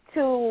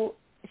to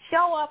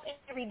show up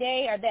every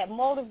day or that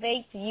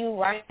motivates you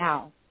right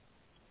now?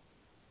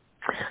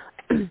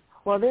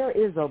 Well, there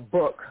is a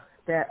book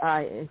that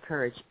I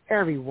encourage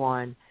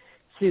everyone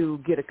to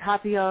get a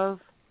copy of,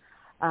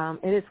 and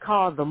it's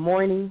called The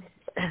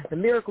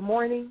Miracle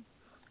Morning,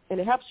 and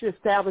it helps you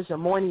establish a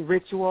morning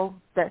ritual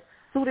that's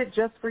suited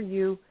just for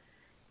you,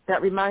 that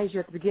reminds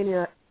you at the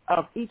beginning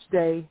of each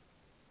day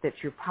that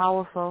you're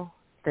powerful,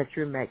 that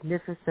you're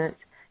magnificent,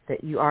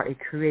 that you are a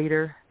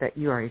creator, that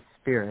you are a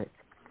spirit.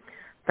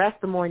 That's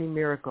the Morning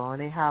Miracle,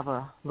 and they have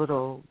a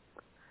little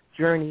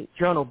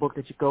journal book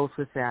that goes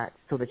with that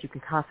so that you can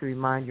constantly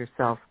remind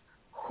yourself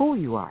who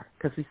you are,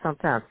 because we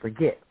sometimes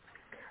forget.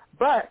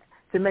 But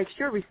to make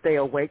sure we stay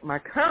awake, my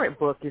current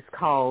book is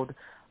called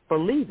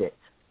Believe It,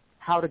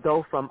 How to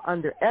Go from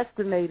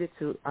Underestimated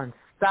to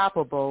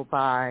Unstoppable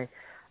by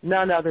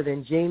none other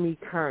than Jamie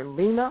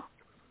Kern-Lena,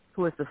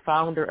 who is the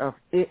founder of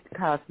It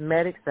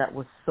Cosmetics that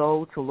was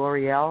sold to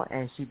L'Oreal,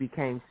 and she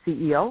became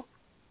CEO.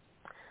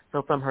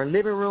 So from her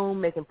living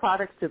room making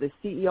products to the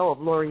CEO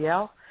of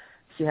L'Oreal,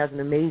 she has an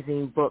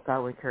amazing book I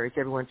would encourage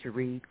everyone to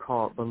read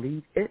called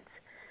Believe It.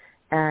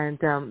 And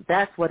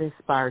that's what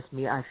inspires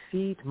me. I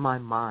feed my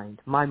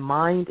mind. My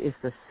mind is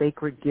the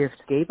sacred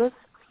gift gave us.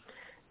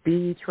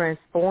 Be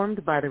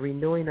transformed by the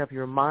renewing of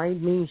your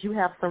mind means you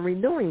have some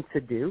renewing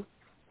to do,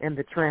 and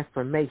the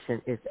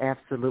transformation is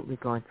absolutely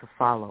going to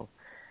follow.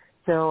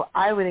 So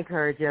I would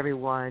encourage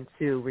everyone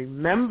to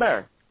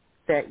remember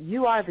that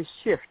you are the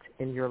shift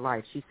in your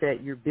life. She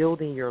said you're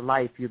building your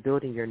life, you're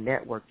building your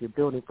network, you're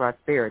building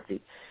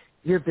prosperity,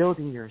 you're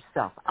building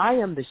yourself. I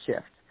am the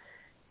shift.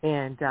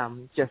 And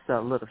just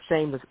a little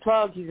shameless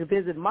plug, you can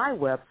visit my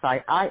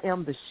website,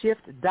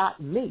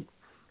 IamTheShift.me,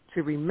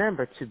 to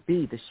remember to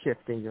be the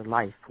shift in your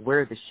life.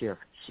 Wear the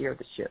shift, share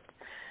the shift.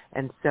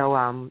 And so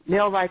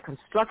Nailrite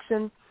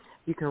Construction,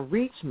 you can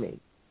reach me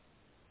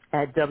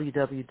at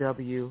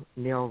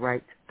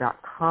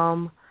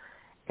www.nailrite.com,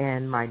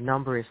 and my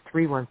number is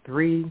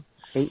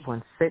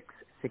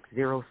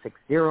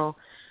 313-816-6060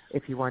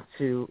 if you want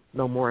to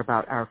know more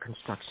about our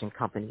construction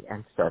company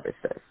and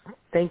services.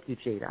 Thank you,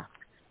 Jada.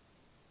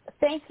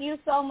 Thank you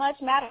so much,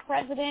 Madam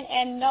President.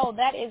 And no,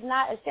 that is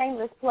not a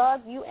shameless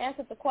plug. You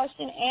answered the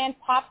question and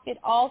popped it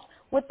off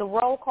with the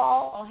roll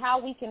call on how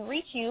we can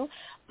reach you.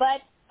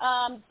 But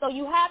so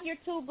you have your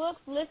two books,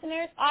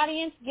 listeners,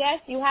 audience,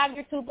 guests. You have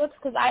your two books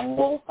because I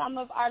know some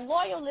of our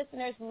loyal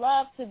listeners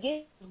love to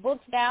get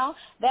books down.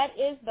 That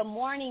is The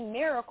Morning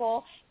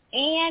Miracle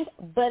and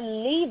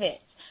Believe It.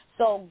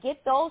 So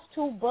get those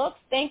two books.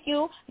 Thank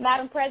you,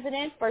 Madam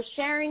President, for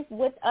sharing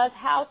with us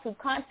how to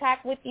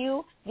contact with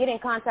you, get in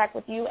contact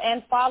with you,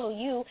 and follow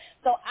you.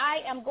 So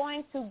I am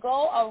going to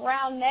go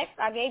around next.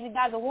 I gave you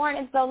guys a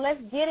warning, so let's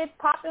get it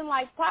popping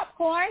like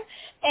popcorn.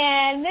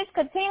 And Ms.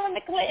 Katina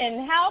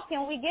McClinton, how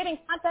can we get in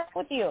contact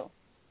with you?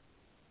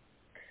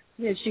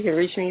 Yes, you can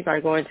reach me by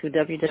going to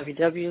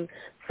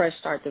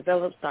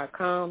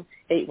www.freshstartdevelops.com,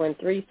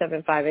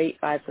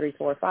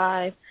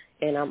 813-758-5345.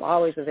 And I'm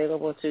always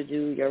available to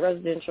do your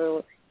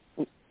residential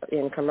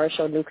and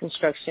commercial new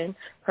construction,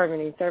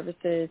 permitting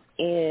services,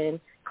 and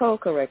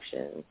code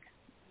corrections.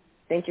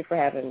 Thank you for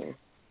having me.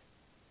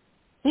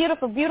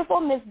 Beautiful, beautiful.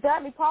 Ms.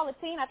 Dudley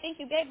Paulatine, I think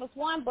you gave us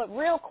one, but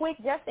real quick,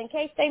 just in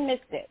case they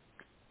missed it.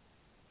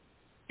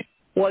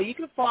 Well, you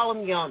can follow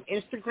me on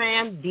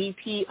Instagram,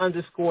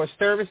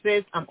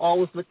 DP_services. I'm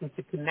always looking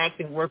to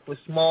connect and work with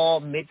small,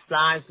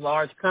 mid-sized,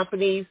 large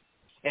companies,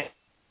 and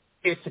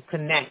here to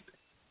connect.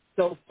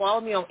 So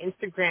follow me on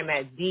Instagram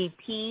at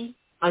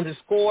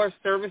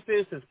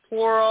DP_services, is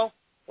plural,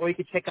 or you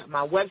can check out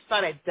my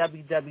website at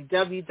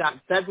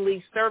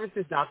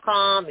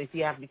www.dudleyservices.com. If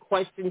you have any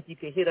questions, you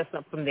can hit us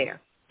up from there.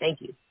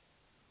 Thank you.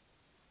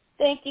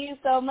 Thank you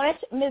so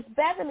much. Ms.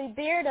 Beverly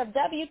Beard of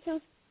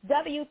WT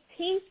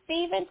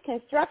Stevens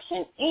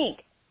Construction,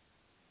 Inc.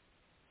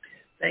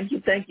 Thank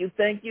you.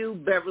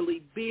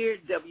 Beverly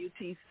Beard,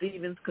 WT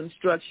Stevens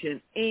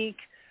Construction, Inc.,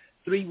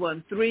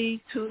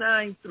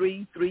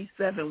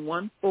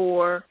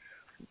 313-293-3714.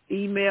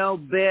 Email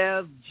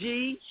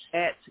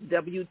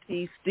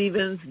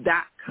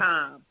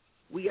bevg@wtstevens.com.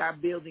 We are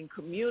building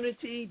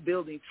community,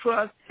 building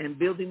trust, and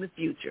building the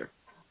future.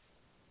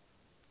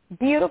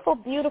 Beautiful,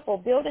 beautiful.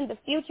 Building the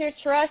future,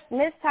 trust.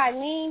 Ms.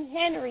 Tylene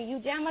Henry,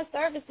 Ujama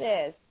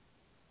Services.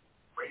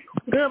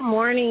 Good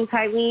morning,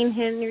 Tylene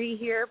Henry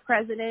here,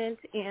 President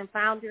and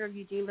founder of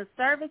Ujima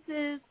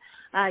Services.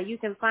 You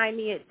can find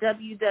me at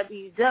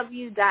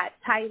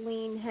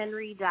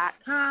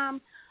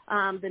www.tylenehenry.com.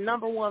 The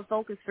number one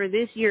focus for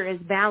this year is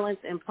balance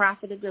and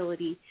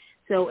profitability.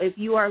 So if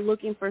you are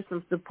looking for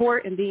some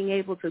support in being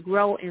able to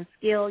grow and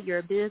scale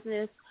your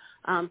business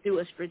through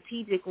a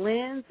strategic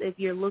lens, if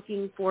you're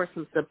looking for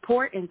some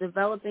support in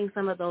developing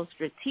some of those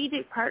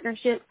strategic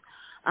partnerships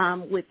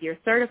with your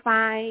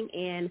certifying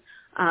and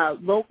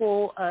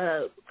local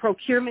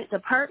procurement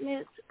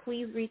departments,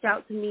 please reach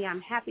out to me.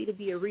 I'm happy to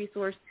be a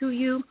resource to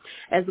you.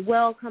 As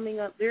well, coming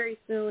up very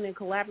soon in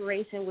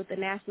collaboration with the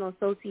National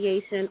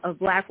Association of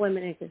Black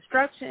Women in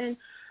Construction,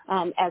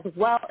 as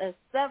well as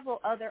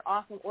several other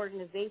awesome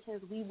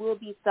organizations, we will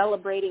be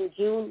celebrating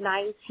June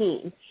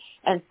 19th.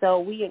 And so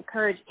we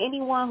encourage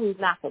anyone who's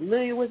not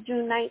familiar with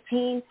June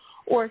 19th,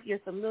 or if you're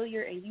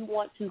familiar and you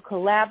want to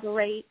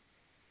collaborate,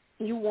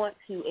 you want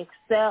to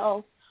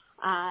excel,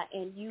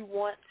 and you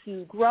want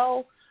to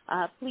grow,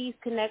 please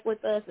connect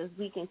with us as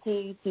we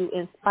continue to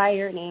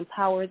inspire and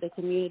empower the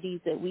communities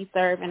that we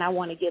serve. And I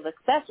want to give a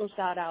special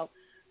shout-out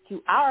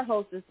to our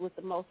hostess with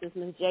the mostest,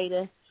 Ms.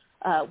 Jada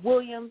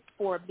Williams,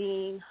 for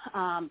being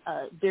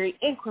a very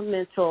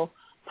incremental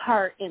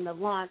part in the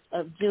launch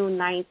of June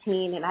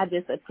 19. And I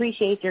just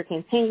appreciate your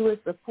continuous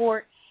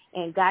support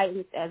and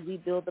guidance as we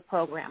build the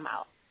program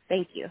out.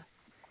 Thank you.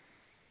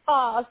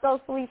 Oh,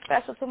 so sweet,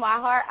 special to my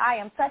heart. I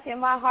am touching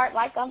my heart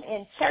like I'm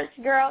in church,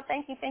 girl.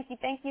 Thank you, thank you,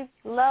 thank you.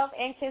 Love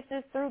and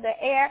kisses through the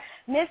air.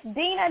 Miss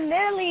Dina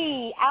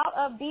Nilly out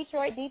of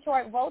Detroit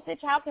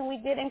Voltage. How can we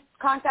get in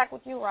contact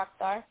with you,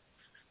 Rockstar?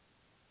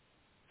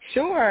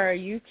 Sure.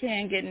 You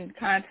can get in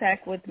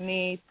contact with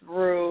me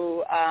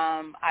through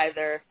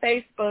either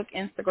Facebook,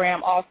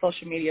 Instagram, all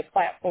social media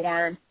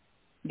platforms,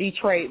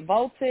 Detroit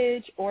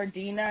Voltage, or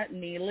Dina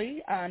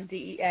Neely,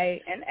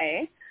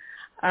 Deana.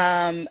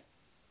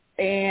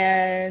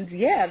 And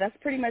yeah, that's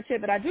pretty much it.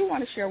 But I do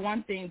want to share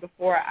one thing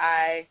before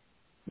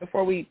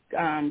we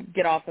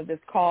get off of this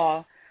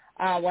call.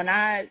 When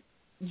I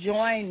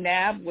joined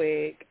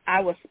Nabwic, I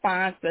was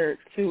sponsored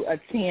to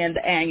attend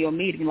the annual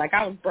meeting. Like,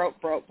 I was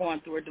broke going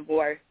through a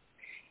divorce.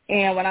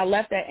 And when I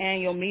left that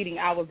annual meeting,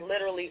 I was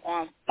literally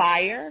on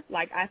fire.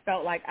 Like, I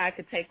felt like I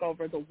could take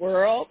over the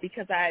world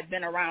because I had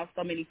been around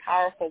so many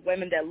powerful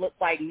women that looked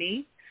like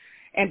me.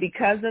 And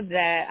because of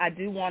that, I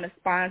do want to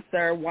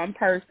sponsor one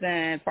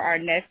person for our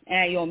next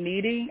annual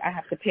meeting. I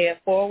have to pay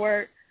it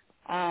forward.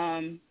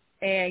 And,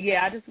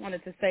 yeah, I just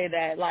wanted to say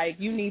that, like,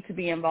 you need to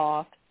be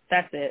involved.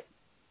 That's it.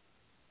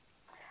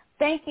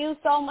 Thank you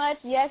so much.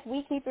 Yes,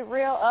 we keep it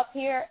real up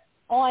here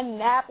on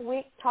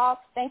Nabwic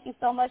Talks. Thank you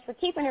so much for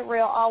keeping it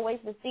real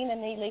always with Dina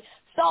Neely.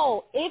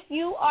 So if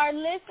you are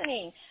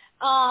listening,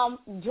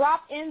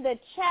 drop in the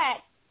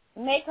chat.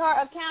 Make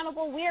her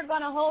accountable. We are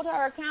going to hold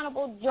her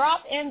accountable.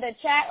 Drop in the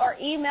chat or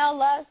email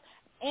us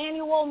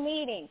annual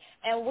meeting,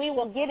 and we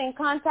will get in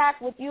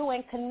contact with you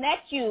and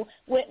connect you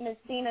with Miss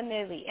Dina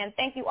Neely. And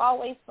thank you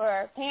always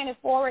for paying it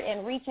forward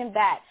and reaching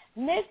back.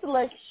 Miss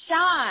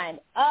LaShawn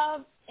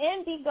of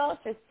Indigo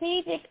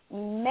Strategic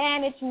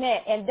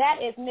Management, and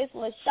that is Miss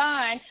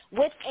LaShawn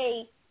with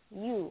a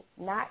U,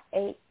 not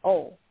a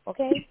O,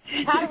 okay?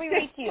 How do we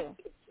reach you?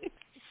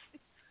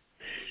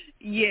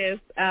 Yes,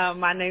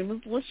 my name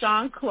is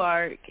LaShawn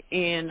Clark,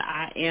 and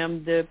I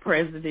am the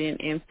president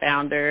and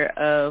founder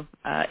of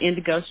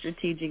Indigo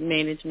Strategic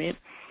Management.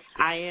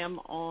 I am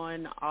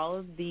on all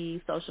of the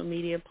social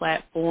media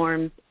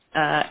platforms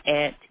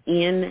at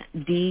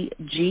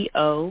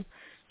NDGO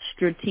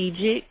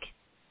Strategic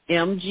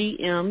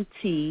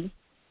MGMT.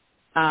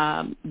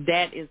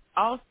 That is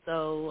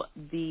also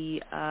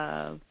the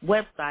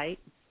website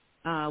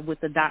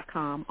with the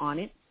 .com on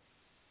it.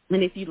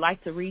 And if you'd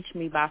like to reach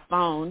me by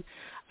phone,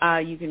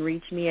 you can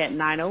reach me at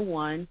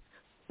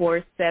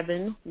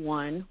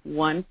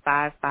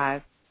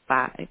 901-471-1555.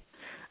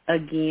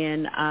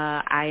 Again,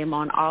 I am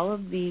on all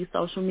of the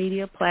social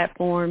media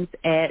platforms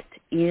at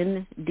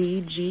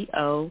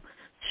NDGO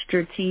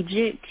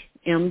Strategic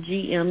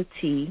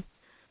MGMT.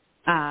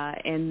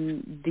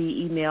 And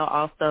the email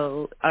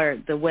also, or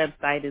the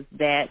website is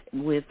that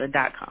with a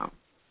 .com.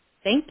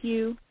 Thank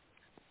you.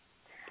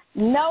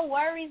 No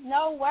worries,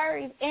 no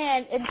worries.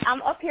 And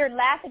I'm up here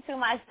laughing to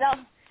myself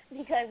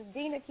because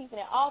Dina keeping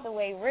it all the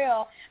way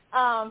real.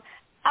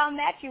 I'll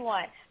match you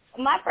one.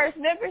 My first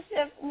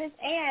membership, Miss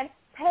Ann,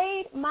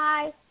 paid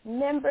my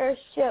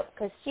membership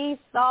because she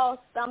saw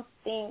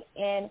something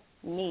in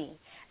me.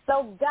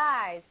 So,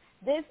 guys,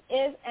 this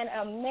is an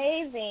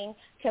amazing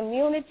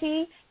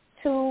community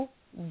to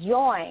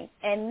join.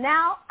 And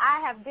now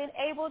I have been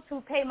able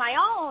to pay my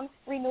own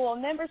renewal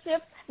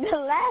membership the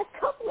last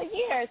couple of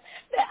years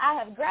that I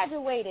have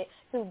graduated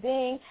to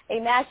being a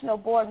national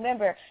board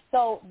member.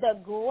 So the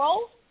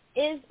growth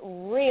is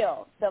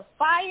real. The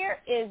fire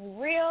is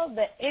real.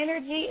 The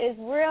energy is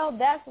real.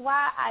 That's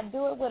why I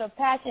do it with a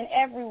passion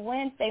every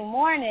Wednesday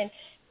morning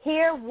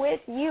here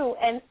with you.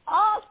 And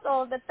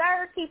also the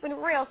third, keeping it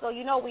real. So,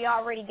 you know, we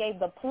already gave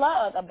the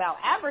plug about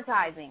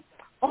advertising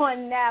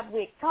on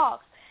Nabwic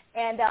Talks.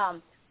 And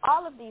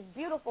all of these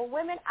beautiful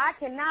women, I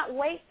cannot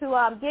wait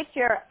to get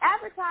your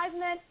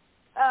advertisement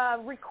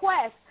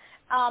requests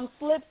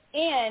slips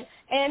in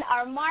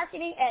our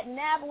marketing at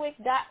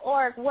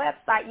nabwic.org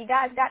website. You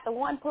guys got the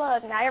one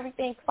plug. Now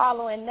everything's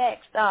following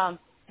next.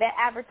 That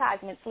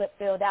advertisement slip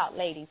filled out,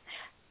 ladies.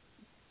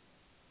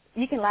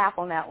 You can laugh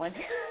on that one.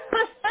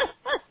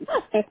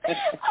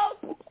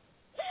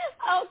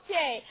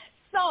 Okay.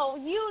 So,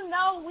 you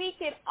know, we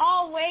could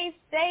always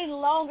stay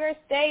longer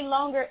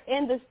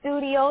in the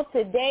studio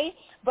today,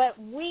 but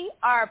we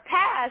are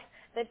past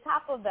the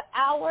top of the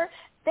hour,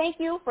 Thank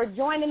you for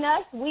joining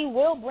us. We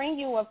will bring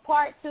you a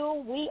part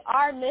 2. We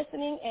are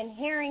listening and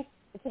hearing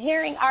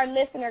our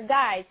listener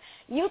guides.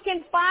 You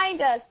can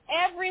find us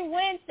every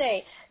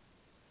Wednesday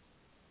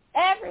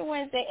at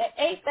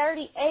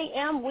 8:30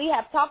 a.m. We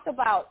have talked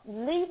about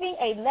leaving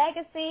a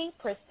legacy,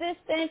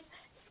 persistence,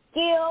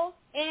 skills,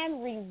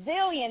 and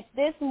resilience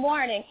this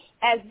morning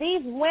as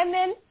these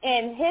women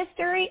in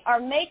history are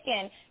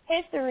making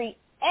history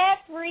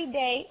every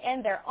day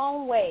in their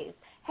own ways.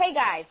 Hey,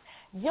 guys,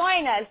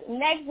 join us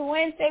next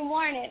Wednesday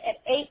morning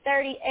at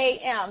 8:30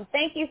 a.m.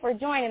 Thank you for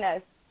joining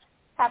us.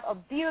 Have a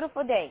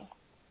beautiful day.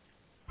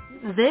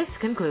 This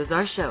concludes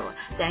our show.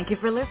 Thank you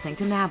for listening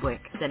to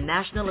Nabwic, the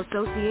National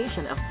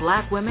Association of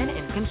Black Women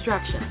in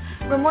Construction.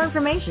 For more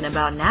information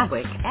about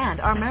Nabwic and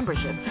our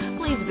membership,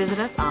 please visit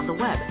us on the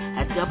web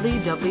at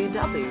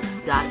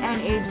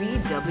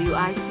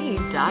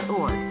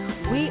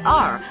www.nabwic.org. We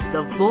are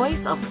the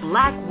voice of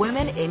Black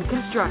women in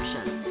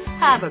construction.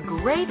 Have a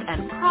great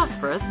and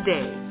prosperous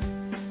day.